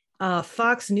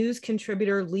 Fox News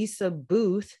contributor Lisa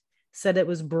Booth said it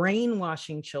was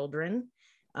brainwashing children.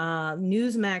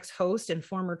 Newsmax host and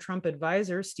former Trump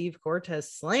advisor Steve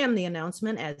Cortes slammed the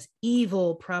announcement as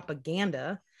evil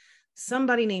propaganda.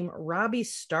 Somebody named Robbie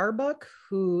Starbuck,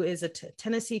 who is a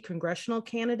Tennessee congressional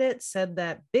candidate, said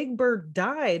that Big Bird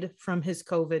died from his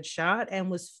COVID shot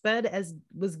and was fed as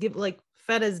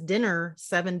dinner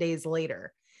 7 days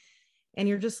later. And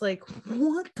you're just like,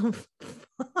 what the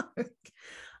fuck?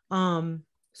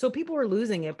 So people were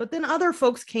losing it, but then other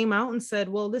folks came out and said,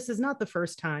 well, this is not the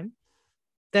first time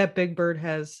that Big Bird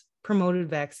has promoted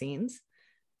vaccines.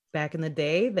 Back in the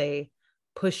day, they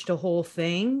pushed a whole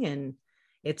thing, and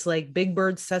it's like Big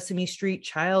Bird's Sesame Street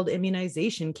child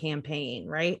immunization campaign,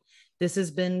 right? This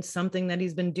has been something that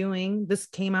he's been doing. This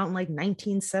came out in like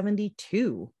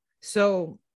 1972.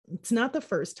 So it's not the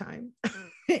first time.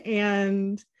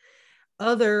 And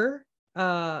other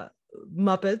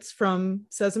Muppets from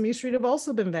Sesame Street have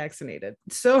also been vaccinated.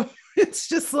 So it's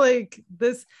just like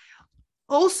this.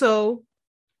 Also,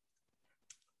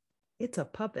 it's a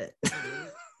puppet.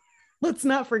 Let's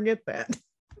not forget that.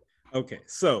 Okay,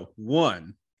 so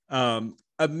one,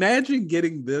 imagine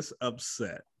getting this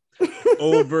upset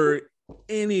over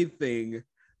anything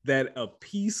that a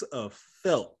piece of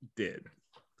felt did.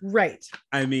 Right.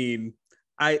 I mean,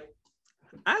 I've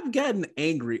gotten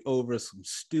angry over some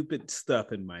stupid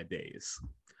stuff in my days.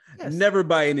 Yes. Never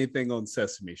buy anything on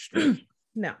Sesame Street.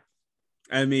 No.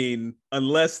 I mean,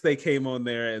 unless they came on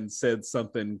there and said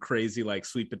something crazy like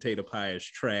sweet potato pie is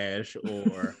trash,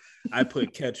 or I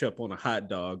put ketchup on a hot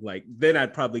dog, like then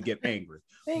I'd probably get angry.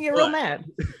 They get real mad.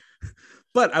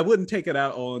 But I wouldn't take it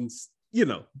out on, you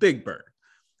know, Big Bird.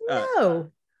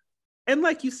 No. And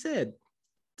like you said,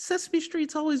 Sesame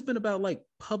Street's always been about like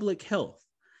public health.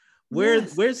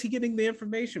 Where's he getting the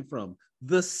information from?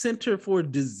 The Center for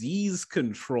Disease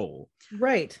Control.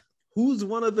 Right. Who's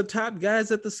one of the top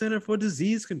guys at the Center for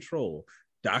Disease Control?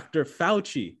 Dr.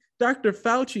 Fauci. Dr.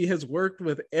 Fauci has worked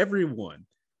with everyone.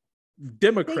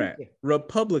 Democrat,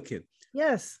 Republican.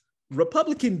 Yes.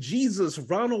 Republican Jesus,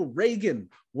 Ronald Reagan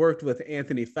worked with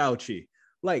Anthony Fauci.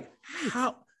 Like,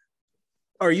 how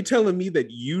are you telling me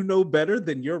that you know better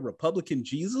than your Republican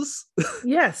Jesus?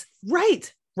 Yes.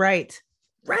 Right.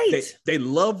 They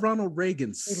love Ronald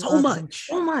Reagan so much.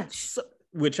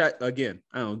 Which I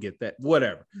don't get that.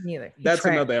 Whatever. Neither. That's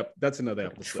another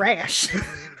episode. Trash.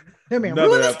 They're going to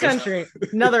ruin this country.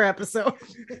 Another episode.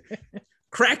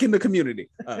 Crack in the community.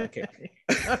 Okay.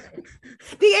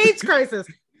 The AIDS crisis.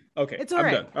 Okay. It's all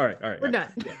right. Done. All right. We're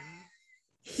done. Yeah.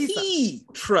 He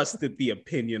trusted the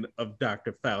opinion of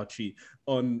Dr. Fauci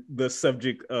on the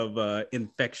subject of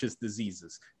infectious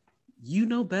diseases. You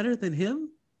know better than him?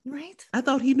 Right? I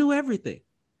thought he knew everything.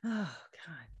 Oh,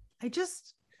 God.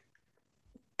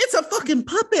 It's a fucking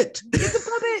puppet.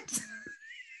 It's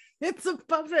a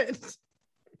puppet.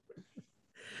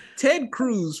 Ted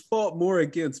Cruz fought more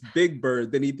against Big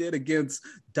Bird than he did against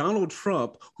Donald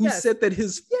Trump, who said that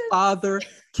his father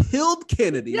killed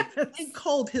Kennedy and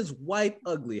called his wife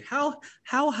ugly. How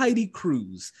Heidi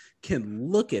Cruz can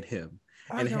look at him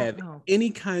and have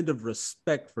any kind of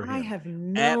respect for him. I have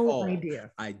no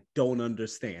idea. I don't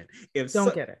understand.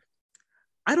 Don't get it.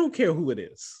 I don't care who it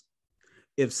is.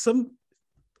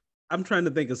 I'm trying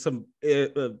to think of some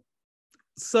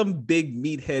big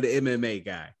meathead MMA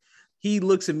guy. He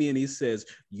looks at me and he says,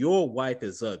 "Your wife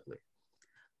is ugly."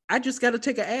 I just got to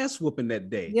take an ass whooping that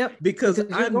day. Yep. Because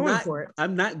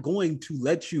I'm not going to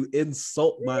let you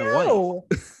insult my wife.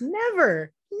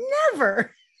 Never.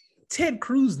 Ted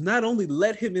Cruz not only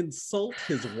let him insult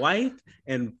his wife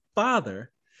and father,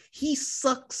 he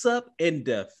sucks up and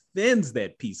defends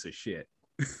that piece of shit.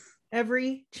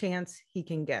 Every chance he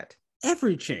can get.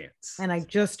 Every chance. And I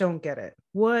just don't get it.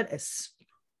 What a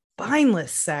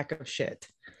spineless sack of shit.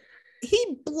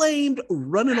 He blamed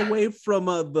running away from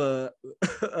the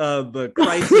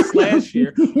crisis last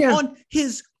year on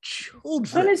his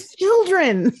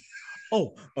children.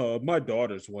 Oh, my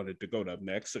daughters wanted to go to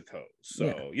Mexico,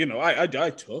 so I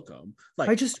took them. Like,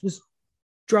 I just was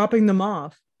dropping them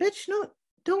off. Bitch, no,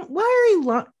 don't. Why are you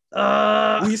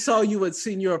We saw you at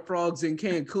Senior Frogs in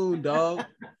Cancun, dog.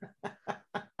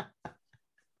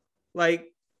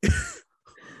 Like,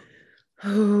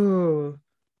 oh,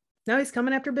 now he's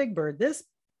coming after Big Bird.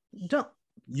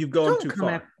 You've gone too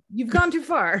far. You've gone too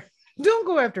far. Don't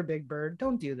go after Big Bird.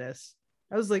 Don't do this.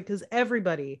 I was like, because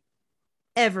everybody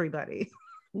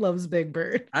loves Big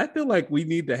Bird. I feel like we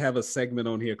need to have a segment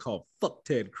on here called "Fuck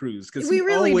Ted Cruz" because we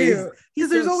really do. Because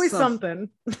there's always something.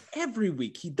 Every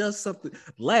week he does something.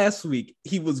 Last week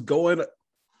he was going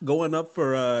up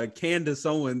for Candace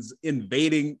Owens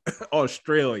invading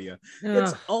Australia. Ugh.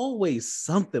 It's always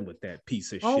something with that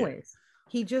piece of always. shit.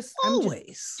 He just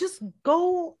always just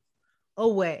go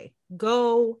away.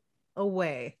 Go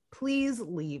away. Please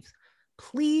leave.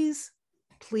 Please.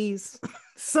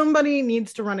 Somebody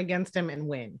needs to run against him and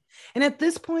win. And at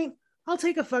this point, I'll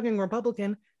take a fucking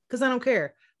Republican because I don't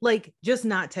care. Like, just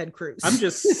not Ted Cruz. I'm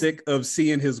just sick of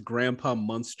seeing his Grandpa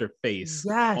Munster face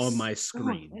on my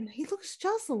screen. Oh, and he looks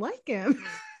just like him.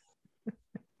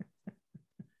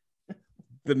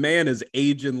 The man is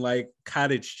aging like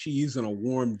cottage cheese in a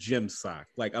warm gym sock.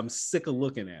 Like, I'm sick of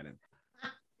looking at him.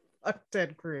 Fuck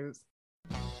Ted Cruz.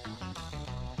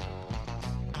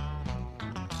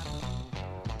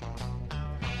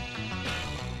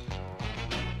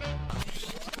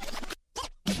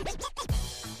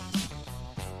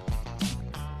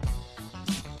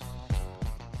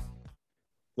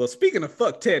 Well, speaking of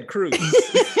fuck Ted Cruz,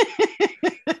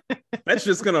 that's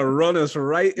just going to run us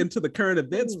right into the current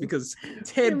events because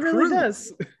Ted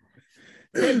Cruz,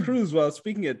 while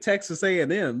speaking at Texas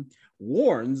A&M,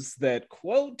 warns that,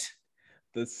 quote,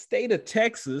 the state of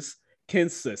Texas can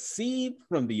secede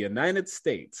from the United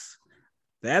States.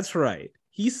 That's right.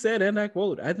 He said, and I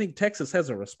quote, I think Texas has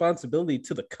a responsibility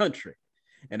to the country,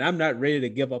 and I'm not ready to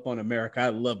give up on America. I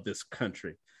love this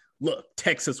country. Look,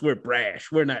 Texas, we're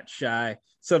brash. We're not shy.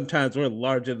 Sometimes we're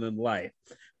larger than life.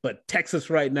 But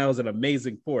Texas right now is an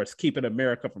amazing force, keeping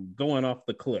America from going off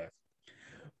the cliff.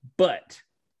 But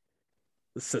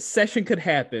the secession could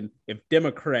happen if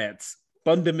Democrats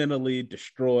fundamentally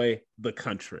destroy the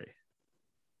country.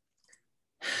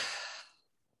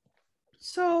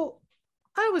 So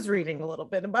I was reading a little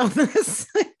bit about this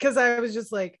because I was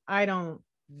just like, I don't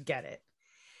get it.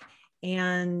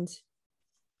 And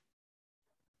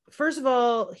first of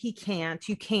all, you can't.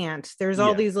 There's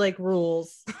all these like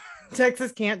rules.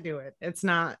 Texas can't do it. It's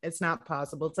not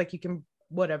possible. It's like you can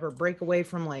break away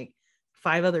from like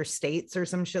 5 other states or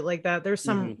some shit like that. There's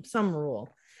some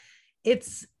rule.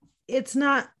 It's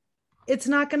not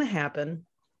going to happen.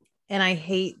 And I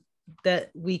hate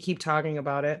that we keep talking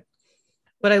about it.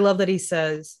 But I love that he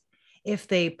says, if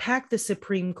they pack the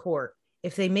Supreme Court,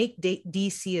 if they make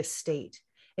DC a state,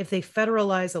 if they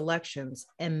federalize elections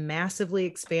and massively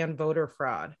expand voter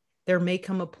fraud, there may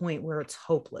come a point where it's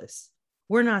hopeless.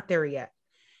 We're not there yet.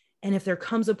 And if there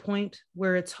comes a point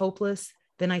where it's hopeless,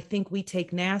 then I think we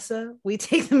take NASA, we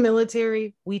take the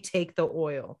military, we take the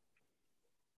oil.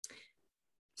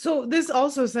 So this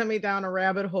also sent me down a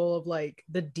rabbit hole of like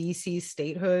the DC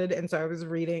statehood. And so I was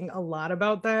reading a lot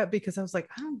about that because I was like,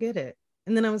 I don't get it.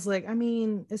 And then I was like, I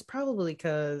mean, it's probably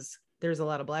because there's a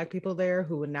lot of Black people there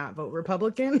who would not vote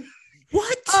Republican.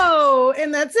 What? Oh,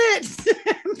 and that's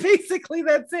it. Basically,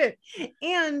 that's it.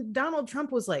 And Donald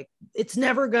Trump was like, it's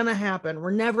never going to happen.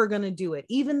 We're never going to do it.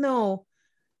 Even though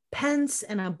Pence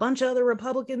and a bunch of other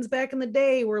Republicans back in the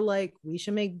day were like, we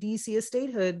should make DC a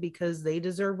statehood because they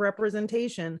deserve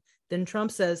representation. Then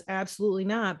Trump says, absolutely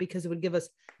not, because it would give us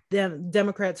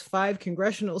Democrats 5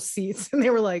 congressional seats. And they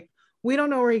were like, we don't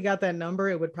know where he got that number.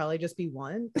 It would probably just be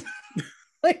 1.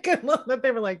 Like, I love that they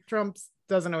were like, Trump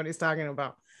doesn't know what he's talking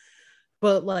about.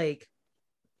 But like,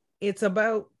 it's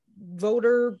about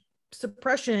voter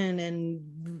suppression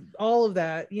and all of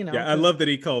that, you know. Yeah, I love that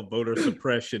he called voter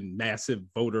suppression massive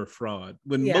voter fraud.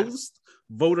 When most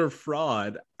voter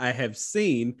fraud I have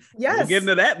seen, we'll get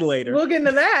into that later. We'll get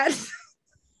into that.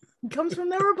 Comes from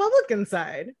the Republican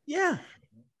side. Yeah.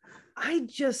 I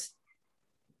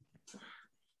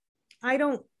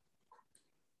don't.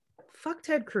 Fuck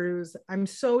Ted Cruz. I'm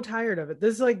so tired of it.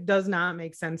 This like does not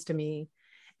make sense to me.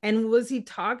 And was he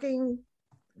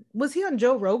on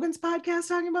Joe Rogan's podcast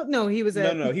talking about? No, he was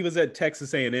at he was at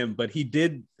Texas A&M, but he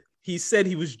said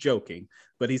he was joking,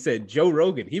 but he said Joe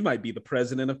Rogan, he might be the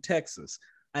president of Texas.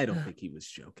 I don't think he was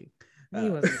joking. He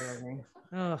wasn't joking.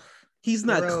 Oh, he's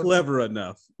not clever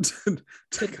enough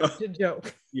to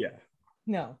joke. Yeah.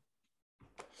 No.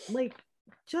 Like,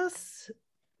 just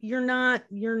you're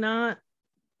not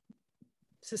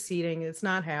seceding. It's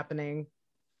not happening.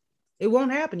 It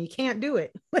won't happen. You can't do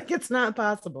it. Like, it's not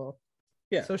possible.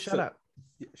 Yeah. So shut up.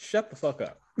 Shut the fuck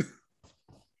up.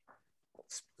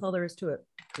 That's all there is to it.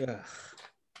 Yeah.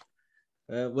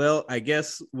 Well, I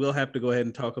guess we'll have to go ahead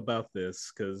and talk about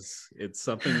this because it's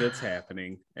something that's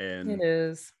happening. And it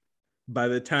is. By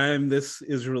the time this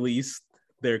is released,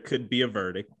 there could be a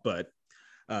verdict. But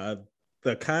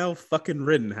the Kyle fucking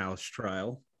Rittenhouse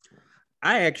trial,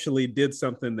 I actually did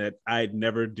something that I'd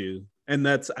never do. And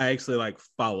that's I actually like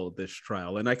followed this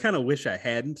trial. And I kind of wish I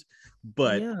hadn't.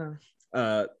 But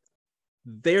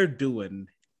they're doing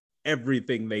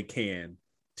everything they can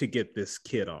to get this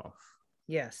kid off.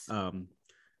 Yes.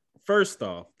 First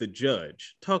off, the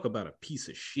judge, talk about a piece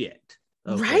of shit.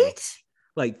 Okay? Right?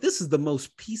 Like, this is the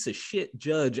most piece of shit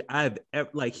judge I've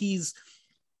ever, like, he's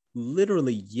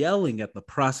literally yelling at the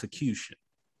prosecution.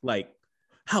 Like,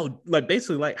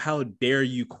 basically, like, how dare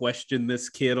you question this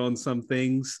kid on some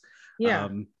things? Yeah.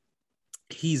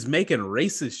 He's making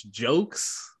racist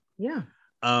jokes. Yeah.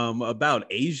 About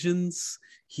Asians.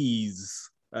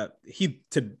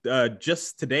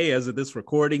 Just today, as of this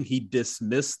recording, he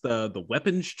dismissed the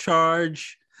weapons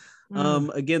charge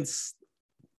against,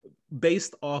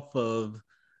 based off of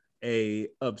a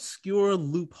obscure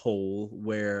loophole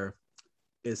where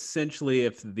essentially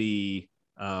if the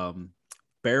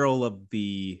barrel of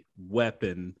the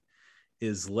weapon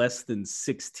is less than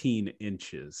 16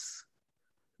 inches,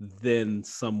 then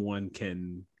someone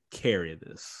can carry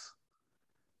this.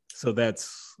 So that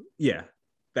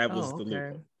was the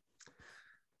loophole.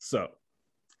 So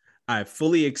I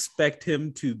fully expect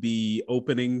him to be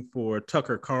opening for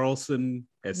Tucker Carlson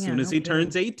as soon as he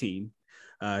turns 18.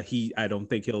 I don't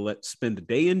think he'll spend a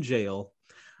day in jail.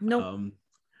 Nope.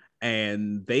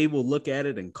 And they will look at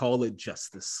it and call it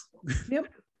justice. Yep.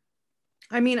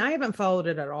 I mean, I haven't followed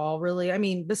it at all, really. I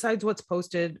mean, besides what's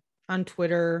posted on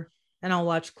Twitter, and I'll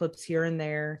watch clips here and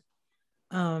there.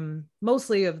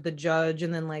 Mostly of the judge,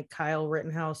 and then like Kyle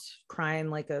Rittenhouse crying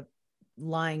like a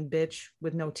lying bitch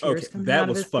with no tears coming out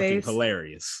of his face. That was fucking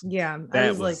hilarious. Yeah, I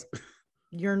was like,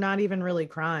 you're not even really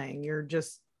crying. You're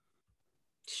just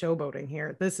showboating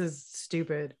here. This is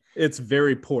stupid. It's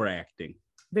very poor acting.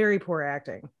 Very poor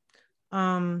acting.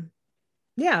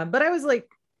 Yeah, but I was like,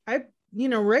 right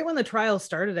when the trial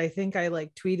started, I think I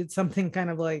like tweeted something kind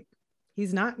of like,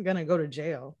 he's not gonna go to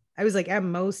jail. I was like, at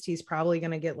most, he's probably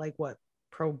gonna get like what?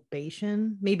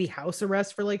 Probation, maybe house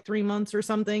arrest for like 3 months or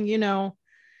something,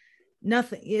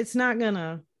 nothing. It's not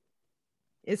gonna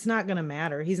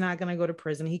matter. He's not gonna go to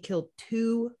prison. He killed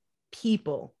 2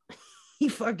 people. He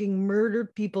fucking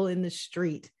murdered people in the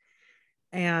street,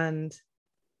 and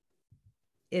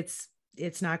it's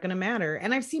not gonna matter.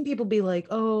 And I've seen people be like,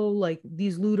 oh, like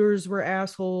these looters were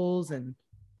assholes, and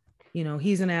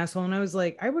he's an asshole. And I was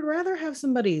like, I would rather have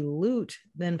somebody loot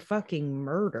than fucking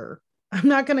murder. I'm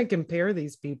not going to compare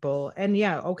these people. And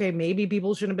yeah, okay, maybe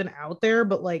people shouldn't have been out there,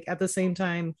 but like at the same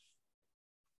time,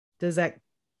 do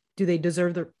they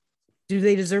deserve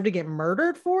to get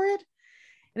murdered for it?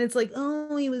 And it's like,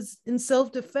 oh, he was in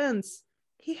self-defense.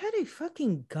 He had a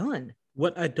fucking gun.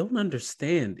 What I don't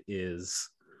understand is,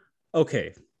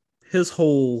 okay, his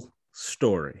whole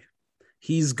story,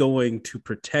 he's going to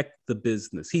protect the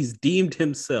business. He's deemed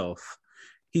himself,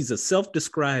 he's a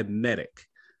self-described medic,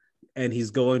 and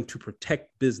he's going to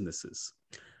protect businesses.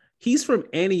 He's from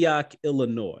Antioch,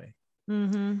 Illinois.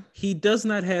 Mm-hmm. He does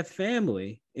not have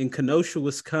family in Kenosha,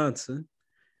 Wisconsin.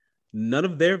 No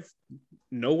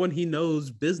one he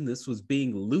knows business was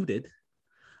being looted.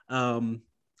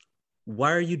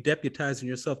 Why are you deputizing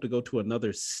yourself to go to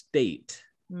another state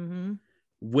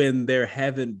when there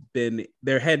hadn't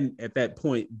at that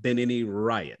point been any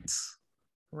riots?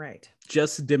 Right.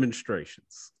 Just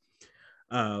demonstrations.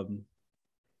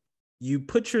 You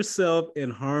put yourself in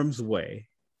harm's way.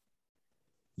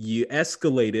 You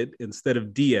escalated instead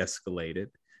of de-escalated.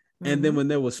 And then when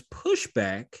there was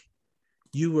pushback,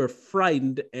 you were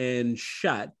frightened and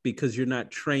shot because you're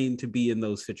not trained to be in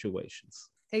those situations.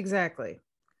 Exactly.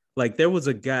 Like there was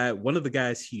a guy, one of the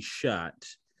guys he shot,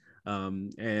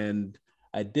 and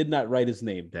I did not write his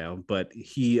name down, but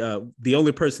he, the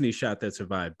only person he shot that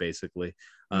survived basically,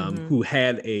 who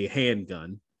had a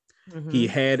handgun. He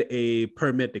had a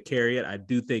permit to carry it. I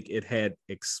do think it had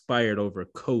expired over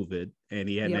COVID and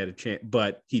he hadn't had a chance,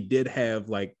 but he did have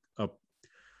like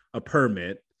a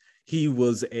permit. He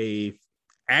was a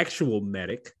actual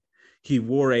medic. He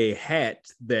wore a hat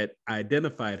that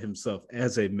identified himself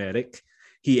as a medic.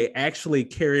 He actually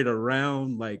carried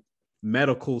around like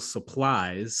medical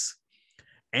supplies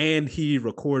and he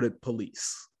recorded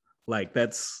police. Like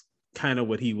that's kind of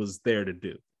what he was there to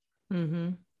do.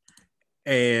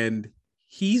 And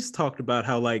he's talked about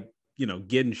how like,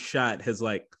 getting shot has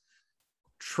like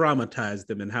traumatized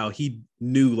him and how he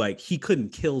knew like he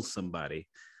couldn't kill somebody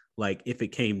like if it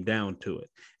came down to it.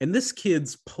 And this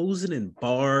kid's posing in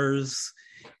bars,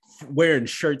 wearing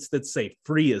shirts that say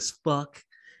free as fuck,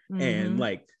 and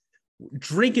like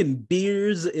drinking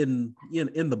beers in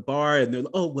the bar, and they're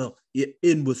like, oh well,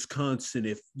 in Wisconsin,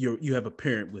 if you have a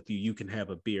parent with you, you can have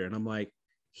a beer. And I'm like,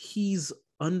 he's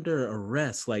under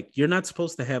arrest. Like, you're not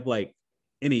supposed to have like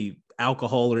any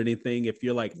alcohol or anything if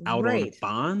you're like out on a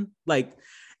bond. Like,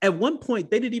 at one point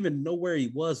they didn't even know where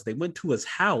he was. They went to his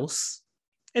house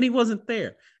and he wasn't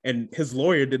there, and his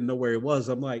lawyer didn't know where he was.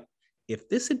 I'm like, if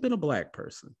this had been a black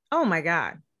person, oh my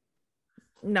god,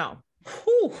 no.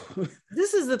 Whew.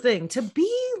 This is the thing, to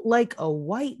be like a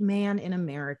white man in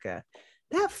America,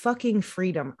 that fucking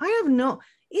freedom,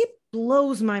 it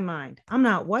blows my mind. I'm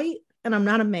not white and I'm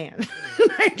not a man.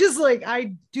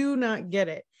 I do not get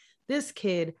it. This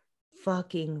kid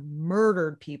fucking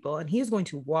murdered people and he's going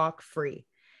to walk free,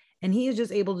 and he is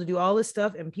just able to do all this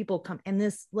stuff, and people come, and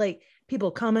this like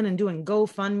people coming and doing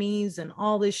GoFundMe's and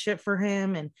all this shit for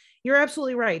him. And you're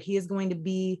absolutely right, he is going to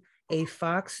be a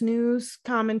Fox News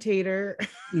commentator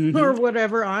or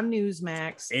whatever on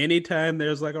Newsmax. Anytime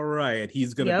there's like a riot,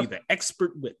 he's going to be the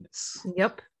expert witness.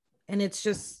 Yep. And it's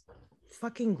just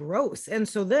fucking gross. And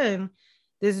so then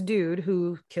this dude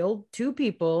who killed 2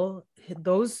 people,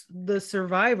 the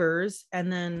survivors, and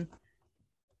then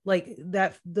like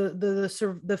that,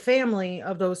 the family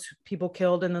of those people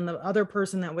killed, and then the other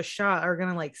person that was shot, are going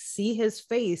to like see his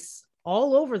face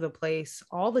all over the place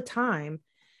all the time.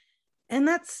 And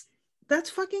that's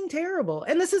fucking terrible.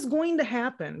 And this is going to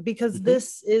happen because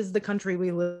this is the country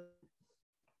we live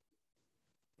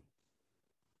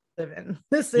in.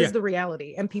 This is the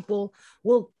reality. And people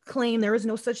will claim there is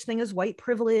no such thing as white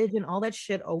privilege and all that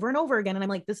shit over and over again. And I'm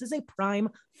like, this is a prime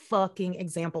fucking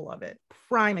example of it.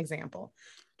 Prime example.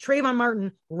 Trayvon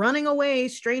Martin running away,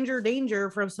 stranger danger,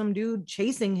 from some dude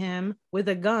chasing him with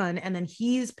a gun. And then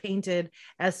he's painted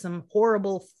as some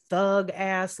horrible thug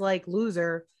ass like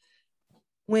loser,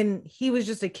 when he was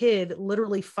just a kid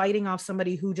literally fighting off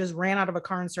somebody who just ran out of a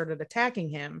car and started attacking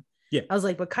him. Yeah. I was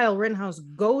like, but Kyle Rittenhouse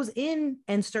goes in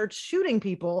and starts shooting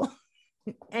people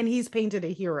and he's painted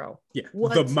a hero. Yeah.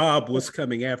 What? The mob was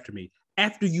coming after me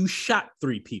after you shot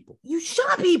 3 people. You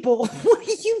shot people. What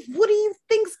do you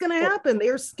think's going to happen?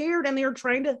 They're scared and they're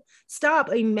trying to stop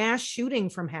a mass shooting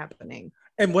from happening.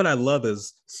 And what I love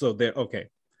is, so they're okay.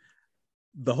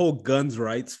 The whole guns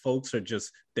rights folks are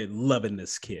they're loving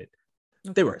this kid.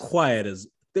 They were quiet as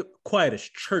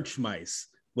church mice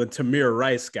when Tamir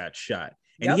Rice got shot.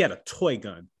 And he had a toy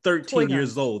gun, 13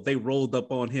 years old. They rolled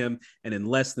up on him, and in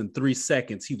less than 3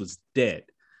 seconds, he was dead.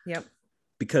 Yep.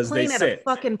 Because playing they said at a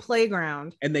fucking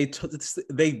playground. And they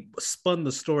spun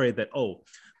the story that, oh,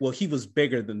 well, he was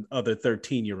bigger than other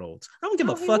 13-year-olds. I don't give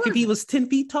a fuck if he was 10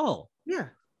 feet tall. Yeah.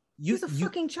 He's a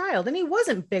fucking child, and he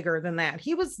wasn't bigger than that.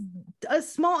 He was a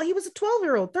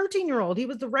 12-year-old, 13-year-old. He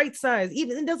was the right size.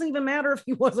 It doesn't even matter if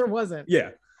he was or wasn't. Yeah.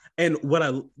 And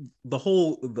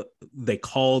they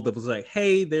called, it was like,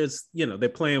 hey, there's, they're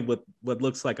playing with what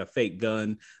looks like a fake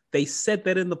gun. They said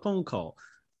that in the phone call.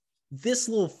 This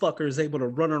little fucker is able to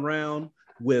run around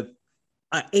with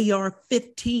an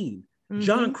AR-15.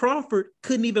 John Crawford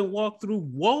couldn't even walk through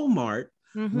Walmart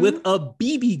with a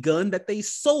BB gun that they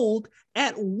sold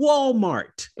at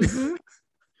Walmart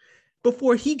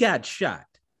before he got shot.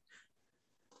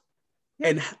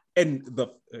 Yep. And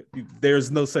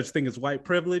there's no such thing as white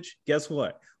privilege. Guess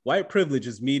what? White privilege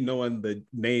is me knowing the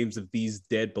names of these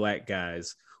dead black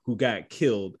guys who got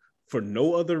killed for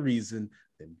no other reason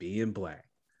than being black.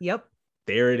 Yep.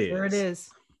 There it is. There it is.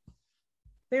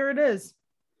 There it is.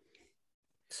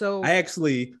 So I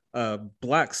actually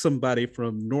blocked somebody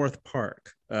from North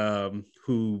Park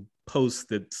who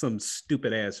posted some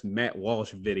stupid ass Matt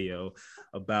Walsh video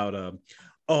about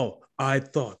oh, I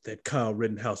thought that Kyle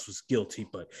Rittenhouse was guilty,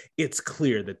 but it's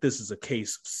clear that this is a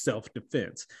case of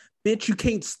self-defense. Bitch, you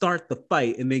can't start the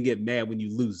fight and then get mad when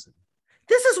you lose it.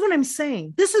 This is what I'm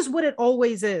saying. This is what it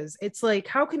always is. It's like,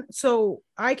 so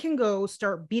I can go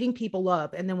start beating people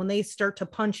up, and then when they start to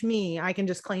punch me, I can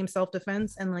just claim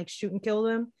self-defense and like shoot and kill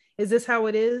them. Is this how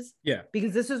it is? Yeah.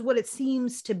 Because this is what it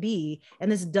seems to be, and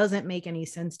this doesn't make any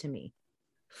sense to me.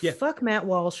 Yeah. Fuck Matt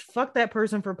Walsh. Fuck that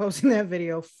person for posting that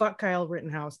video. Fuck Kyle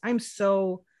Rittenhouse. I'm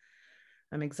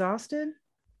exhausted.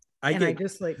 I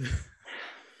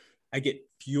get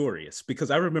furious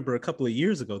because I remember a couple of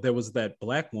years ago, there was that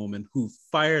black woman who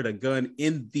fired a gun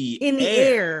in the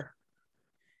air.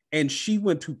 And she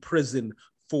went to prison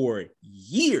for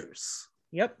years.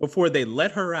 Yep. Before they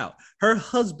let her out. Her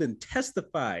husband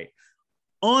testified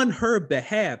on her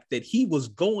behalf that he was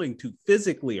going to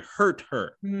physically hurt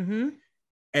her.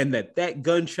 and that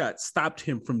gunshot stopped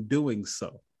him from doing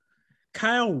so.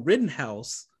 Kyle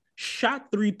Rittenhouse shot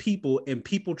 3 people, and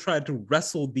people tried to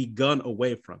wrestle the gun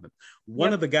away from him.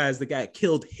 One of the guys that got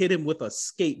killed hit him with a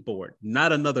skateboard,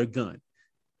 not another gun.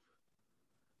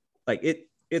 Like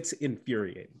it's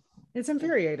infuriating. It's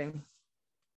infuriating.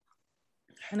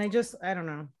 And I don't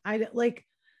know. I like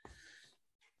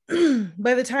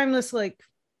by the time this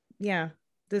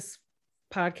this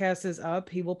podcast is up,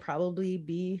 he will probably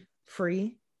be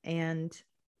free, and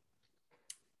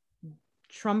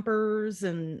Trumpers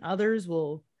and others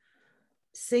will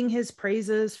sing his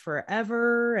praises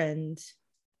forever, and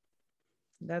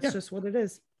that's just what it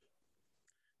is.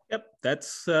 Yep,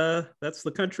 that's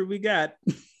the country we got.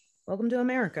 Welcome to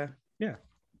America. Yeah.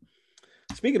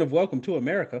 Speaking of welcome to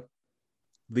America,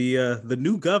 the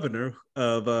new governor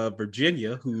of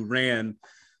Virginia, who ran,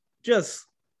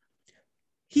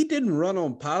 he didn't run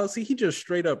on policy. He just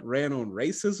straight up ran on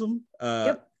racism.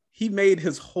 He made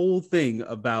his whole thing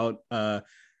about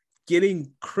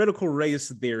getting critical race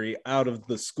theory out of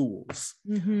the schools,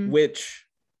 which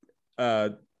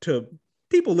to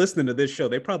people listening to this show,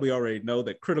 they probably already know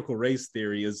that critical race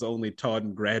theory is only taught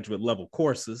in graduate level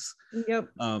courses.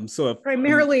 So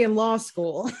primarily in law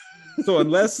school. So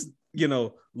unless,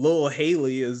 Lowell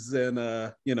Haley is in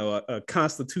a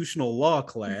constitutional law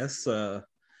class,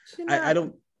 I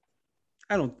don't,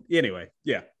 anyway,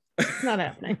 yeah. It's not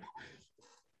happening.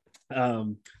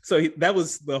 So that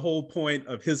was the whole point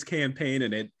of his campaign,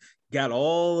 and it got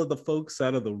all of the folks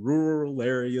out of the rural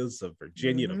areas of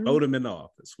Virginia to vote him into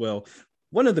office. Well,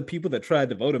 one of the people that tried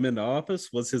to vote him into office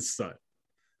was his son.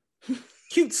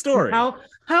 Cute story. How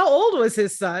old was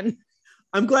his son?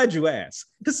 I'm glad you asked.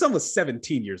 His son was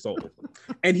 17 years old,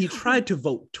 and he tried to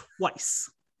vote twice.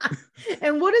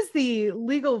 And what is the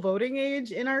legal voting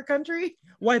age in our country?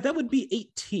 Why, that would be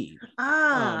 18.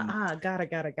 Got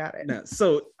it. Now,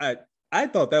 so I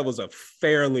thought that was a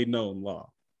fairly known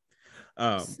law.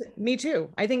 Me too.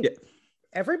 I think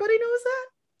everybody knows that.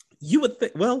 You would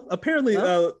think. Well, apparently,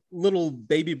 little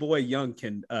baby boy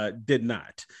Youngkin did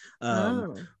not.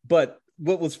 But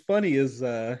what was funny is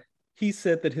he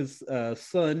said that his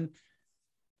son,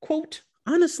 quote,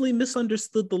 honestly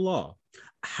misunderstood the law.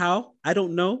 How? I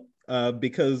don't know.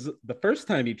 Because the first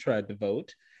time he tried to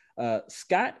vote,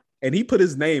 Scott, and he put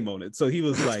his name on it. So he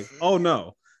was like, oh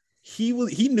no, he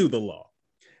knew the law.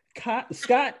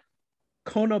 Scott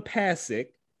Konopasek,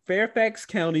 Fairfax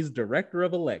County's director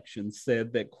of elections,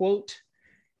 said that, quote,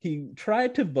 he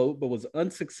tried to vote but was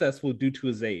unsuccessful due to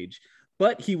his age,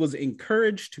 but he was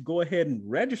encouraged to go ahead and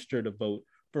register to vote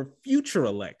for future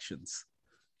elections.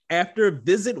 After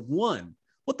visit 1,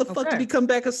 what the fuck did he come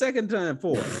back a second time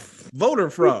for? Voter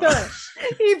fraud.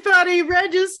 He thought he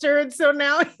registered, so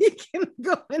now he can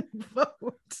go and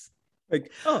vote.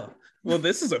 Like, oh, well,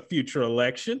 this is a future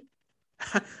election.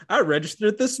 I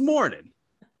registered this morning.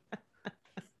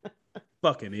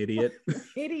 Fucking idiot.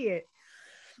 Idiot.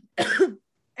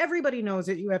 Everybody knows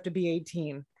that you have to be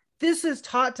 18. This is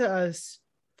taught to us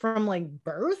from like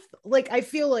birth. Like, I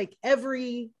feel like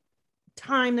every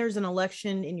time there's an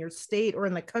election in your state or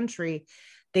in the country,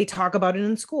 they talk about it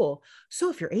in school. So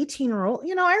if you're 18 or old,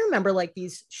 I remember like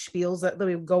these spiels that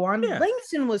we would go on. Yeah.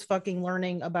 Langston was fucking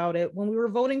learning about it when we were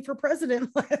voting for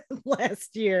president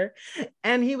last year.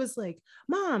 And he was like,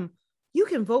 Mom, you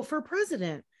can vote for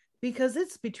president because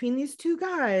it's between these two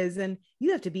guys and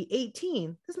you have to be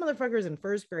 18. This motherfucker's in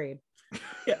first grade.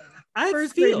 Yeah,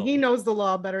 first grade, he knows the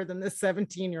law better than this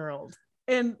 17-year-old.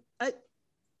 And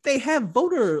they have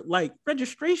voter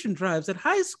registration drives at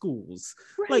high schools.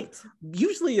 Right. Like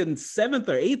usually in 7th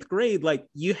or 8th grade, like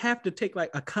you have to take like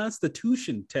a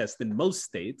constitution test in most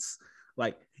states.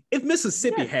 Like if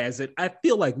Mississippi has it, I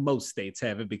feel like most states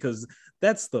have it because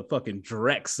that's the fucking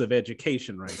dregs of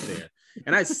education right there.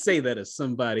 And I say that as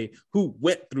somebody who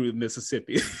went through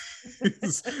Mississippi's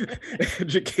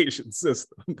education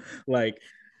system. Like,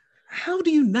 how do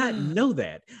you not know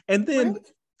that? And then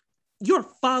your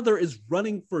father is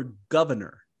running for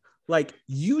governor. Like,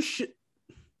 you should.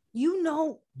 Because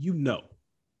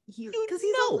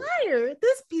he's a liar.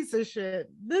 This piece of shit.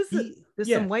 This is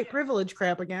some white privilege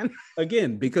crap again.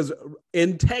 Again, because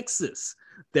in Texas,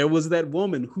 there was that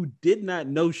woman who did not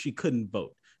know she couldn't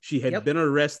vote. She had been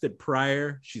arrested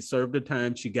prior. She served her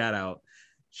time. She got out.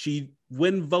 She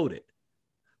went and voted.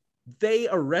 They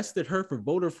arrested her for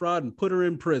voter fraud and put her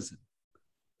in prison.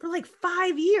 For like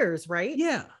 5 years, right?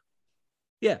 Yeah.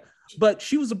 Yeah. But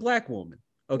she was a Black woman.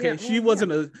 Okay. Yeah, she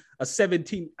wasn't a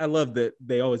 17. I love that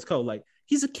they always call like,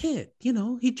 he's a kid.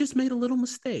 He just made a little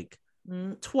mistake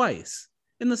twice.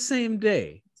 in the same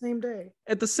day. Same day.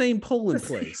 At the same polling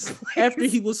place. After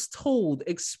he was told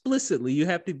explicitly you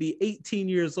have to be 18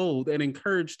 years old and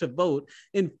encouraged to vote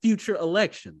in future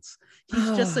elections.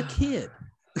 He's just a kid.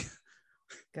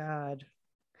 God.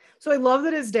 So I love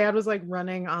that his dad was like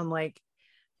running on like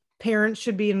parents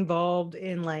should be involved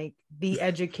in like the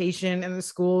education and the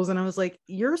schools. And I was like,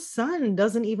 your son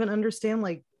doesn't even understand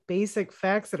like basic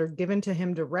facts that are given to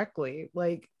him directly.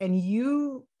 Like, and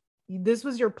this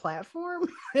was your platform,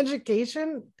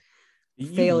 education.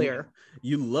 Failure.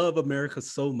 You love America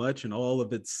so much and all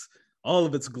of its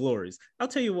glories. I'll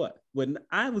tell you what, when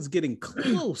I was getting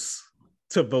close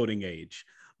to voting age,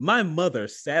 my mother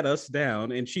sat us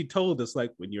down and she told us,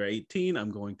 like, when you're 18,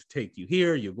 I'm going to take you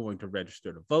here. You're going to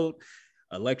register to vote.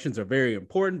 Elections are very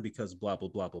important because blah, blah,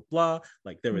 blah, blah, blah.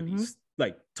 Like there were these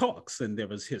like talks and there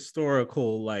was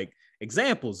historical like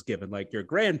examples given, like your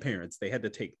grandparents, they had to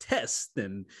take tests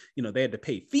and, you know, they had to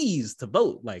pay fees to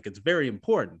vote. Like it's very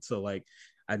important. So like,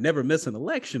 I never miss an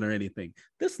election or anything.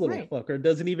 This little fucker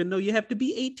doesn't even know you have to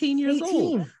be 18 years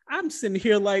old. I'm sitting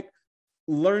here like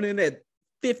learning at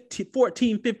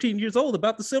 15 years old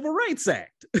about the Civil Rights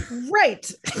Act.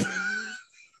 Right.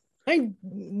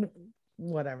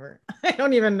 Whatever. I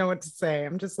don't even know what to say.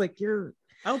 I'm just like,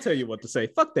 I'll tell you what to say.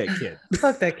 Fuck that kid.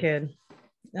 Fuck that kid.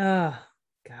 Oh,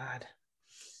 God.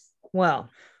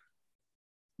 Well,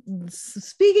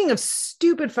 speaking of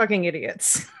stupid fucking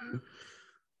idiots,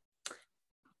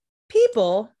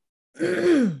 people,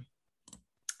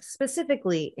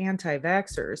 specifically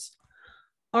anti-vaxxers,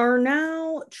 are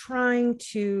now trying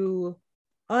to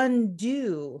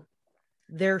undo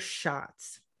their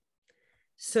shots.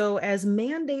 So as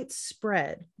mandates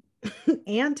spread,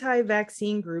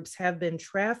 anti-vaccine groups have been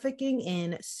trafficking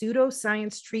in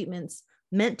pseudoscience treatments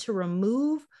meant to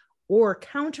remove or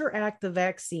counteract the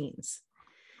vaccines.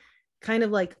 Kind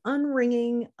of like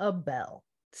unringing a bell.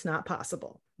 It's not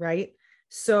possible, right?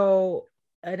 So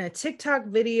in a TikTok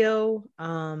video,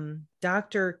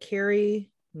 Dr.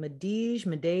 Carrie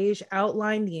Madej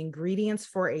outlined the ingredients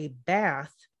for a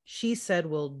bath she said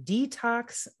will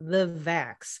detox the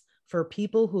vax for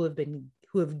people who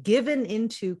have given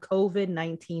into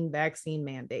COVID-19 vaccine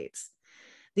mandates.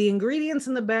 The ingredients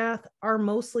in the bath are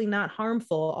mostly not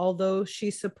harmful, although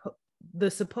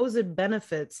the supposed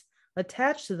benefits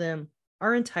attached to them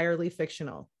are entirely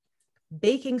fictional.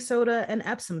 Baking soda and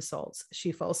Epsom salts,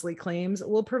 she falsely claims,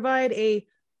 will provide a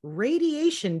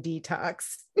radiation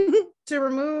detox to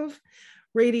remove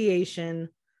radiation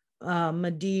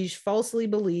Madej falsely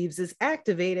believes is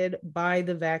activated by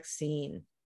the vaccine.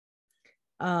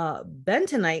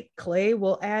 Bentonite clay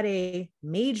will add a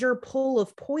major pull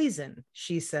of poison,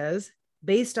 she says,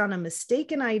 based on a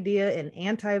mistaken idea in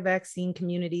anti-vaccine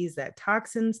communities that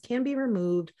toxins can be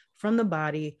removed from the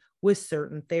body with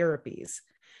certain therapies.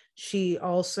 She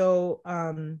also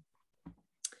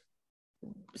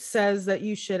says that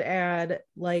you should add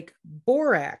like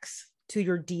borax to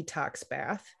your detox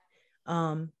bath.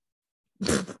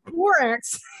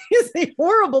 Borax is a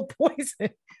horrible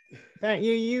poison that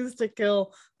you use to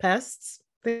kill pests,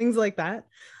 things like that.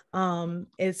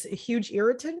 It's a huge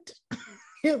irritant.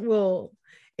 So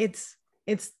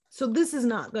this is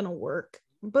not going to work,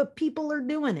 but people are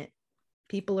doing it.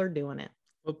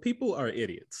 Well, people are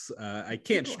idiots. I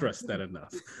can't stress that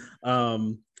enough.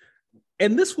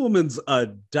 And this woman's a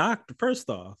doctor. First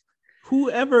off,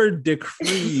 whoever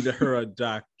decreed her a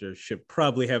doctor should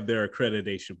probably have their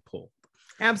accreditation pulled.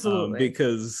 Absolutely.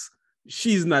 Because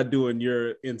she's not doing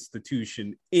your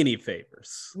institution any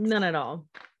favors. None at all.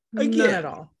 Again, none at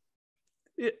all.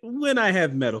 When I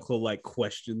have medical like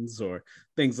questions or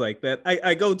things like that,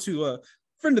 I go to a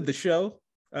friend of the show,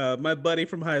 my buddy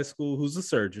from high school who's a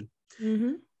surgeon.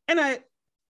 Mm-hmm. And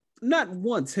not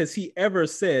once has he ever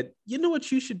said, you know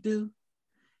what you should do?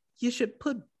 You should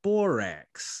put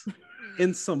borax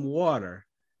in some water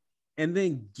and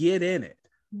then get in it.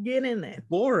 Get in it.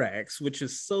 Borax, which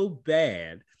is so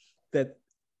bad that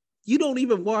you don't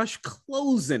even wash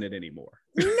clothes in it anymore.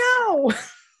 No,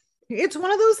 it's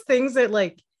one of those things that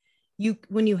like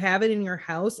when you have it in your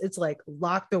house, it's like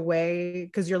locked away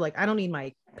because you're like, I don't need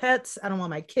my pets. I don't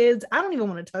want my kids. I don't even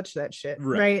want to touch that shit.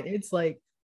 Right? It's like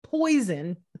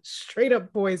poison, straight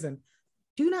up poison.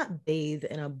 Do not bathe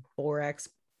in a borax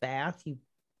bath, you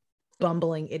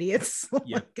bumbling idiots.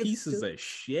 Yeah, like, pieces of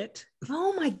shit.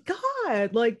 Oh my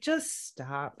God. Like, just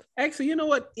stop. Actually, you know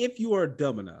what? If you are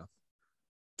dumb enough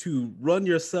to run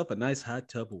yourself a nice hot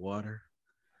tub of water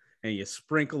and you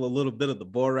sprinkle a little bit of the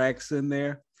borax in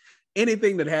there,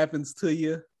 anything that happens to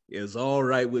you is all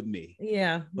right with me.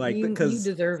 Yeah, like you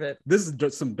deserve it. This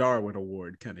is some Darwin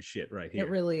Award kind of shit right here. It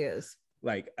really is.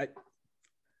 Like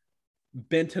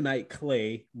bentonite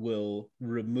clay will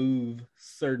remove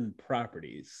certain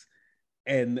properties.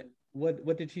 And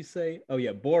what did she say? Oh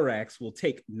yeah, borax will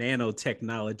take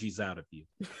nanotechnologies out of you.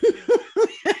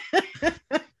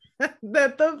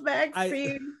 That the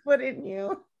vaccine put in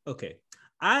you. Okay.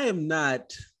 I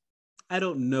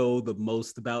don't know the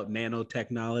most about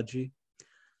nanotechnology.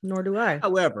 Nor do I.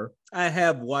 However, I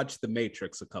have watched The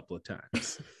Matrix a couple of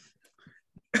times.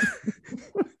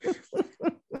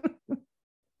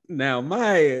 Now,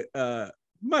 my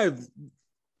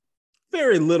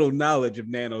very little knowledge of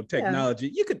nanotechnology,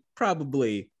 you could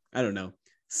probably, I don't know,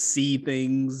 see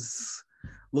things,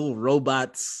 little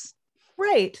robots.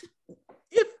 Right.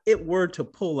 If it were to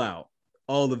pull out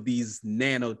all of these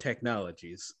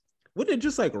nanotechnologies, would it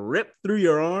just like rip through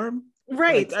your arm?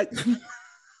 Right. Like,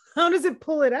 how does it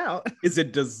pull it out? Is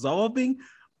it dissolving?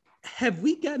 Have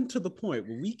we gotten to the point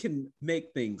where we can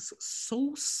make things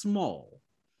so small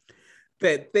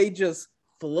that they just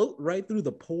float right through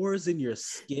the pores in your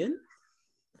skin?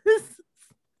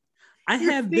 I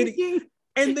have thinking,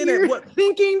 and then you're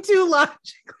thinking too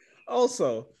logically.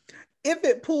 Also, if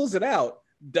it pulls it out,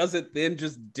 does it then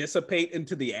just dissipate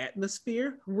into the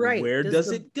atmosphere? Right. Where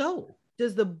does it go?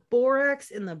 Does the borax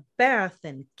in the bath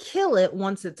then kill it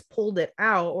once it's pulled it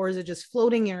out, or is it just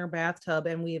floating in our bathtub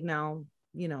and we've now,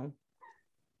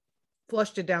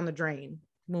 flushed it down the drain?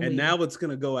 And now it's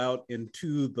going to go out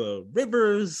into the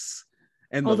rivers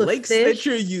and the lakes fish that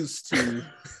you're used to.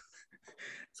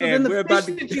 So and then that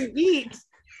you eat.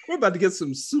 We're about to get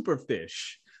some super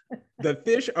fish. The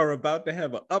fish are about to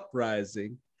have an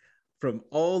uprising from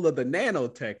all of the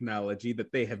nanotechnology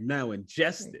that they have now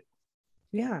ingested.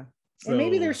 Yeah. So, and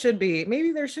maybe there should be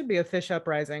a fish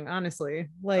uprising, honestly.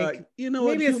 Like,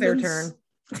 maybe it's their turn.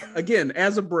 Again,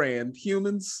 as a brand,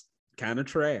 humans kind of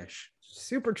trash.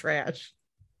 Super trash.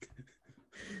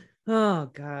 Oh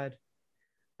God.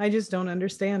 I just don't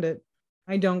understand it.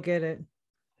 I don't get it.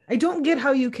 I don't get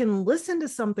how you can listen to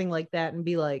something like that and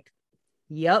be like,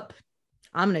 yep,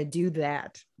 I'm going to do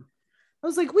that. I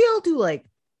was like, we all do like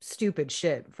stupid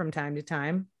shit from time to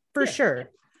time, for sure.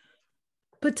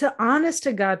 But to honest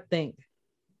to God think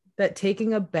that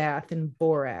taking a bath in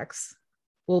borax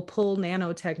will pull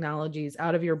nanotechnologies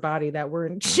out of your body that were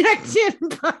injected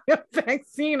by a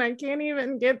vaccine, I can't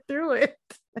even get through it.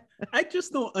 I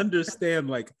just don't understand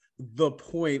like the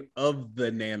point of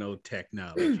the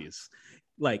nanotechnologies.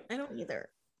 Like, I don't either.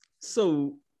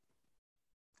 So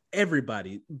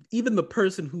everybody, even the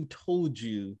person who told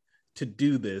you to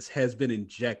do this, has been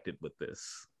injected with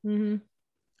this. Mm-hmm.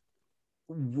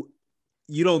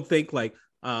 You don't think like,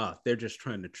 they're just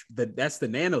trying to, that's the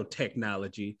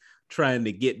nanotechnology trying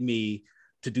to get me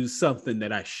to do something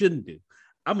that I shouldn't do.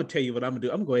 I'm going to tell you what I'm going to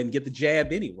do. I'm going to go ahead and get the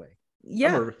jab anyway.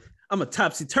 Yeah. I'm a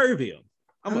topsy-turvy.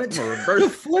 I'm a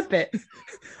reverse flip it.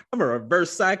 I'm a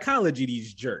reverse psychology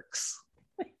these jerks.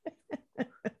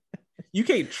 You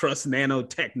can't trust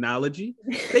nanotechnology.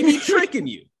 They be tricking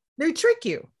you. They trick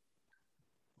you.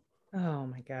 Oh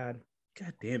my God.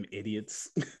 Goddamn idiots.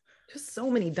 Just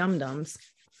so many dum-dums.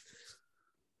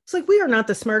 It's like we are not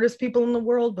the smartest people in the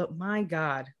world, but my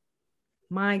God,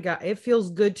 it feels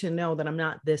good to know that I'm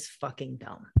not this fucking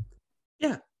dumb.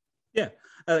 Yeah.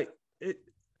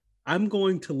 I'm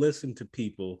going to listen to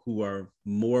people who are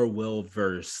more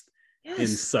well-versed in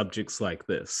subjects like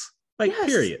this.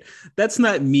 Period. That's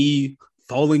not me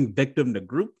falling victim to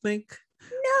groupthink.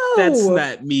 No. That's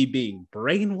not me being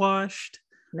brainwashed.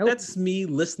 Nope. That's me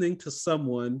listening to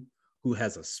someone who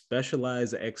has a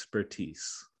specialized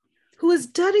expertise. Who has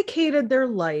dedicated their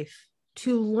life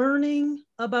to learning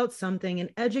about something and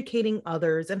educating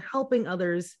others and helping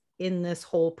others in this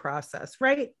whole process,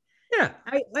 right? Yeah.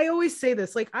 I always say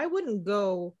this, like, I wouldn't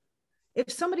go,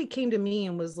 if somebody came to me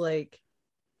and was like,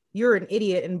 you're an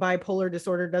idiot and bipolar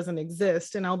disorder doesn't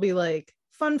exist. And I'll be like,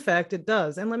 fun fact, it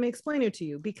does. And let me explain it to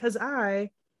you, because I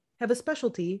have a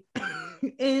specialty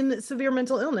in severe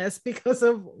mental illness because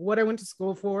of what I went to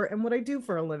school for and what I do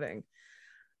for a living.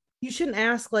 You shouldn't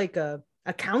ask like a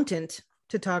accountant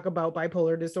to talk about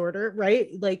bipolar disorder, right?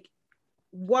 Like,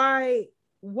 why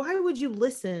would you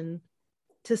listen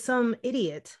to some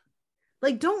idiot?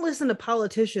 Like, don't listen to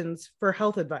politicians for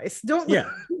health advice. Don't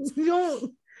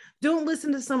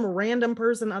listen to some random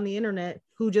person on the internet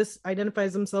who just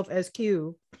identifies himself as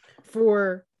Q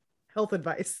for health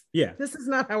advice. Yeah. This is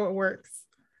not how it works.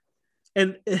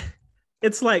 And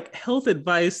it's like health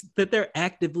advice that they're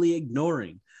actively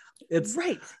ignoring. It's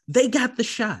right. They got the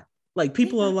shot. Like,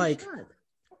 people are like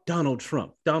Donald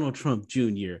Trump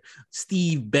Jr.,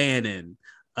 Steve Bannon,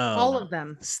 all of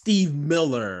them, Steve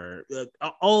Miller,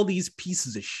 all these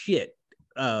pieces of shit,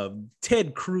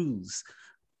 Ted Cruz.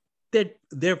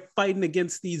 they're fighting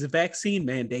against these vaccine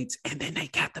mandates, and then they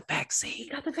got the vaccine.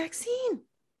 Got the vaccine.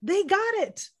 They got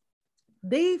it.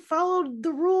 They followed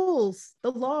the rules,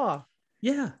 the law.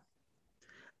 Yeah.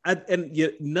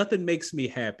 Nothing makes me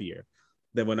happier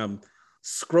than when I'm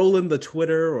scrolling the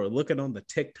Twitter or looking on the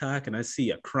TikTok and I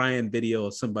see a crying video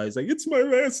of somebody's like, it's my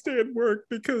last day at work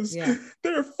because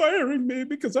they're firing me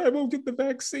because I won't get the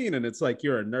vaccine. And it's like,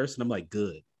 you're a nurse. And I'm like,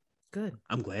 good.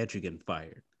 I'm glad you're getting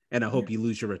fired. And I hope you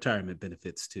lose your retirement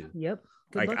benefits too. Yep.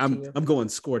 Good like I'm going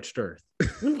scorched earth.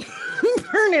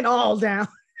 Burn it all down.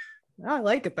 I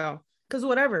like it though. Because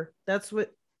whatever. That's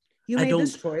what you made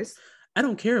this choice. I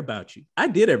don't care about you. I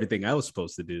did everything I was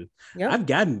supposed to do. Yep. I've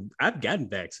gotten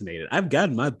vaccinated. I've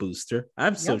gotten my booster.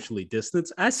 I've socially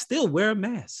distanced. I still wear a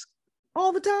mask.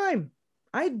 All the time.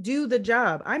 I do the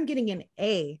job. I'm getting an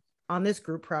A on this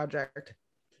group project.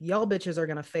 Y'all bitches are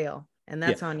gonna fail. And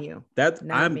that's on you.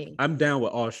 I'm down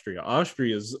with Austria.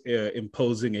 Austria is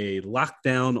imposing a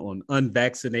lockdown on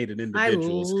unvaccinated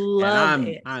individuals.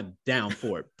 I'm down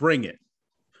for it. Bring it.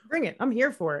 Bring it. I'm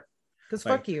here for it. Because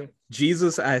fuck you.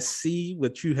 Jesus, I see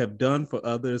what you have done for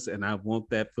others, and I want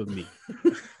that for me.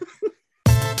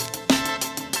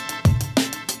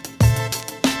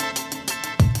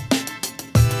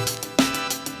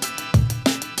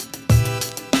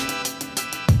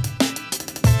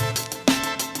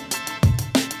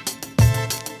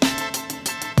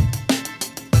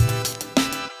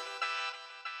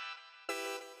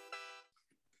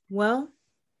 Well,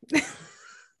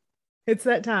 it's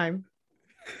that time.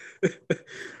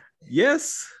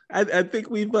 Yes, I think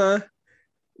we've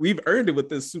earned it with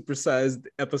this supersized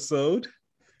episode.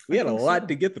 We had a lot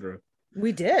to get through.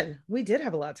 We did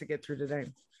have a lot to get through today.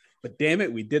 But damn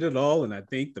it, we did it all, and I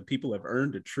think the people have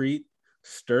earned a treat.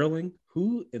 Sterling,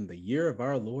 who in the year of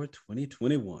our Lord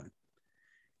 2021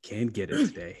 can get it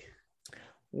today?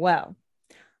 Well,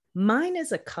 mine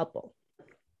is a couple,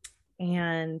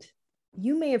 and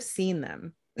you may have seen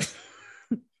them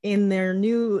in their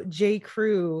new J.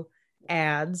 Crew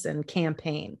ads and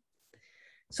campaign.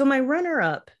 So my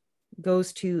runner-up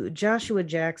goes to Joshua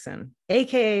Jackson,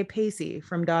 aka Pacey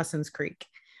from Dawson's Creek.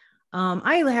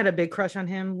 I had a big crush on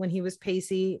him when he was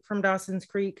Pacey from Dawson's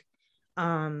Creek,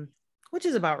 which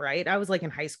is about right. I was like in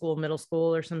high school, middle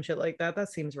school, or some shit like that. That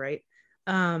seems right.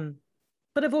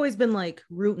 But I've always been like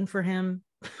rooting for him.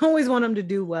 Always want him to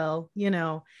do well, you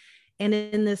know. And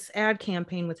in this ad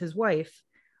campaign with his wife,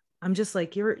 I'm just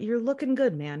like, you're looking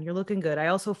good, man. You're looking good. I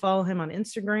also follow him on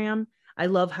Instagram. I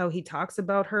love how he talks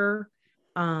about her.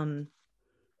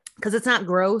 Because it's not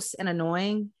gross and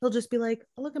annoying. He'll just be like,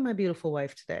 oh, look at my beautiful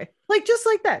wife today. Like, just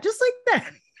like that.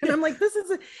 And I'm like,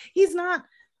 he's not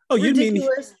ridiculous. You mean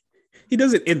he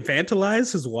doesn't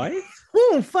infantilize his wife?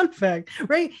 Oh, fun fact,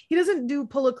 right? He doesn't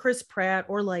pull a Chris Pratt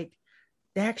or like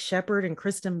Dax Shepard and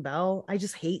Kristen Bell. I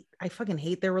fucking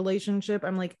hate their relationship.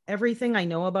 I'm like, everything I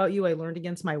know about you, I learned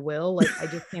against my will. Like, I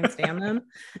just can't stand them.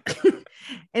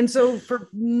 And so for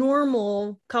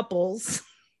normal couples,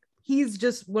 he's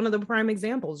just one of the prime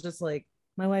examples. Just like,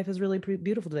 my wife is really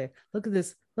beautiful today. Look at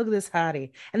this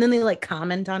hottie. And then they like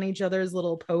comment on each other's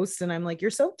little posts. And I'm like, you're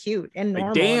so cute and normal.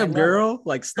 Like, damn, girl.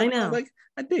 Like, stuff. I know. Like,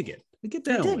 I dig it. I get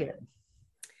down with it.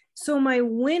 So my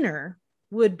winner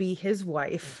would be his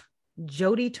wife,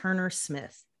 Jodie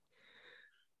Turner-Smith.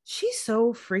 She's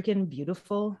so freaking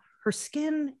beautiful. Her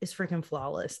skin is freaking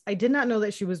flawless. I did not know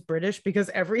that she was British because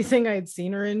everything I had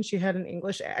seen her in, she had an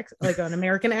English accent, like an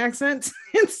American accent.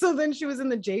 And so then she was in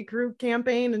the J. Crew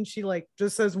campaign and she like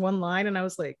just says one line and I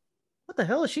was like, what the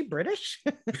hell, is she British?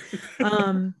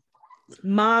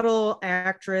 Model,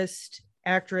 actress.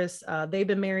 They've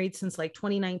been married since like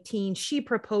 2019. She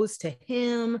proposed to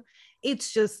him.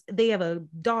 It's just, they have a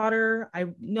daughter. I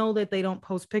know that they don't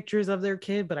post pictures of their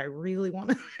kid, but I really want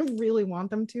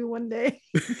them to one day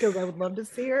because I would love to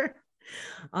see her.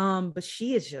 But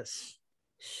she is just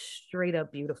straight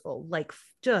up beautiful, like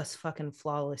just fucking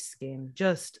flawless skin.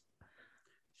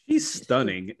 She's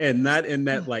stunning, and not in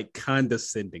that like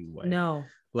condescending way. No,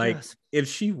 like if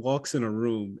she walks in a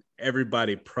room,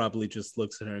 everybody probably just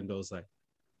looks at her and goes like,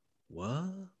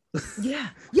 "What?" Yeah.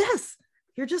 Yes.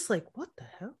 You're just like, what the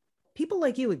hell? People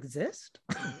like you exist?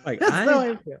 Like,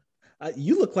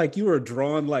 you look like you were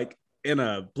drawn like in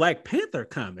a Black Panther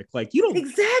comic. Like, you don't,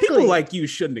 exactly. People like you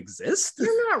shouldn't exist.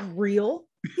 You're not real.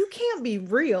 You can't be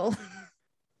real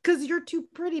because you're too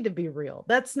pretty to be real.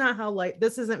 That's not how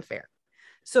this isn't fair.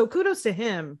 So kudos to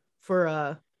him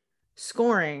for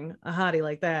scoring a hottie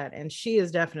like that. And she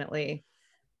is definitely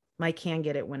my can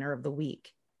get it winner of the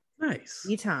week. Nice.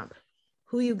 E-Tomp,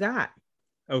 who you got?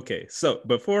 Okay, so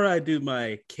before I do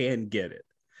my can get it,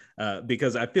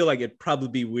 because I feel like it'd probably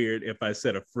be weird if I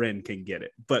said a friend can get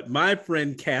it. But my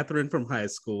friend Catherine from high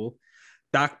school,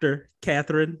 Dr.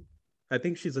 Catherine, I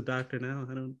think she's a doctor now.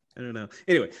 I don't know.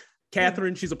 Anyway,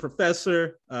 Catherine, she's a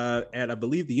professor at, I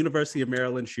believe, the University of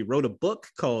Maryland. She wrote a book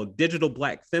called Digital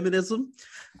Black Feminism.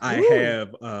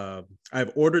 I've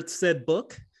ordered said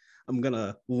book. I'm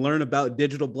gonna learn about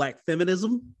digital Black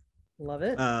feminism. Love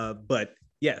it. But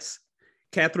yes,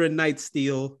 Catherine Knight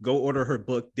Steele, go order her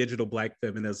book, Digital Black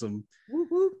Feminism.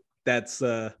 Woo-hoo. That's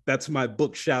my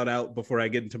book shout out before I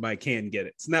get into my can get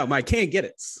it's. Now my can get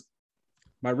it's.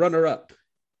 My runner up.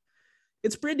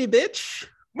 It's Britney, bitch.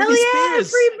 Hell Britney yeah,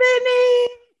 Spears. free Britney.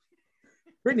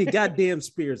 Britney goddamn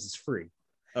Spears is free.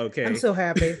 Okay. I'm so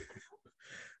happy.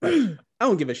 I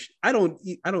don't give a I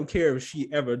don't care if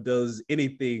she ever does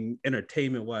anything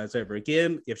entertainment wise ever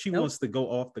again. If she wants to go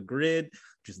off the grid,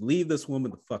 just leave this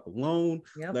woman the fuck alone.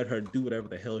 Yep. Let her do whatever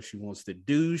the hell she wants to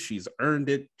do. She's earned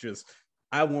it. Just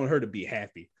I want her to be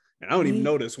happy. And I don't even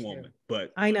know this woman,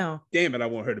 but I know. Damn it, I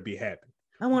want her to be happy.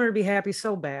 I want her to be happy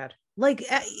so bad. Like,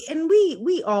 and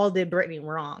we all did Britney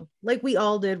wrong. Like we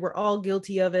all did. We're all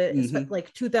guilty of it. Mm-hmm.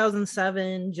 Like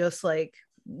 2007, just like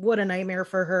what a nightmare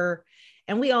for her.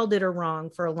 And we all did her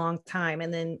wrong for a long time.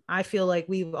 And then I feel like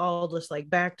we've all just like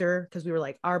backed her because we were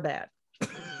like, our bad.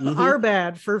 Mm-hmm. Our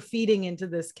bad for feeding into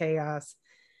this chaos.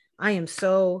 I am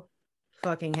so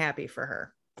fucking happy for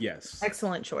her. Yes.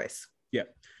 Excellent choice. Yeah.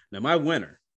 Now my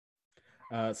winner,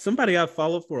 somebody I've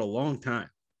followed for a long time.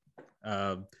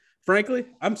 Frankly,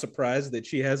 I'm surprised that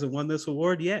she hasn't won this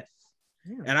award yet.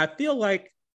 Yeah. And I feel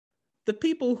like the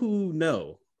people who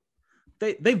know,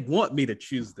 they want me to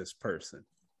choose this person.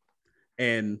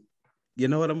 And you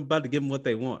know what? I'm about to give them what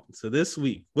they want. So this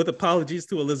week, with apologies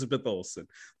to Elizabeth Olsen,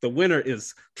 the winner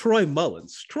is Troy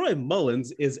Mullins. Troy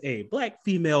Mullins is a Black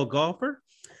female golfer.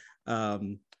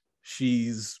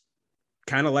 She's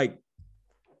kind of like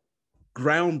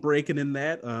groundbreaking in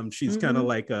that. She's kind of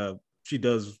like she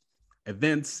does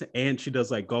events and she does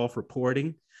like golf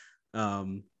reporting.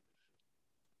 I'm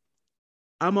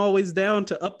always down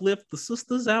to uplift the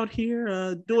sisters out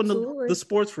here doing the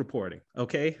sports reporting.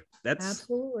 Okay, that's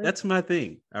my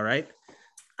thing. All right.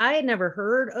 I had never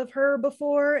heard of her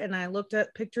before, and I looked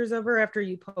at pictures of her after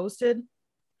you posted.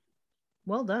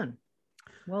 Well done.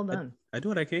 Well done. I do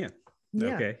what I can.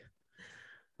 Yeah. Okay.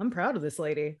 I'm proud of this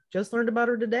lady. Just learned about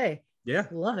her today. Yeah.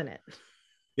 Loving it.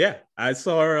 Yeah. I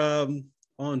saw her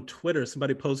on Twitter.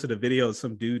 Somebody posted a video of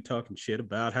some dude talking shit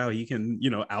about how he can,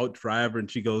 outdrive her,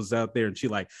 and she goes out there and she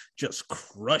like just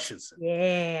crushes him.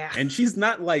 Yeah. And she's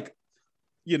not like,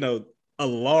 a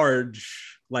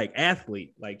large like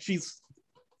athlete. Like she's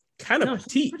kind of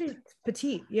petite. Pretty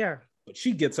petite, yeah. But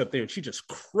she gets up there and she just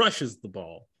crushes the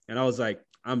ball. And I was like,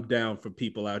 I'm down for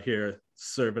people out here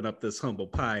serving up this humble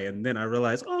pie. And then I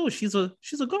realized, oh, she's a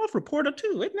golf reporter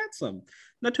too. Isn't that some?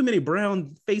 Not too many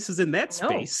brown faces in that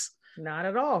space. Not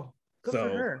at all. Good for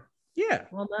her. Yeah.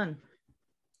 Well done.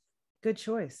 Good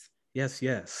choice. Yes,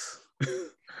 yes.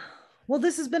 Well,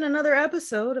 this has been another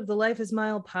episode of the Life is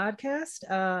Mild podcast.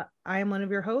 I am one of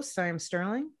your hosts. I am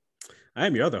Sterling. I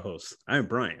am your other host. I am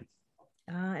Brian.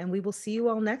 And we will see you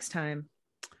all next time.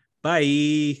 Bye.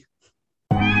 It's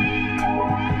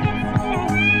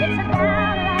a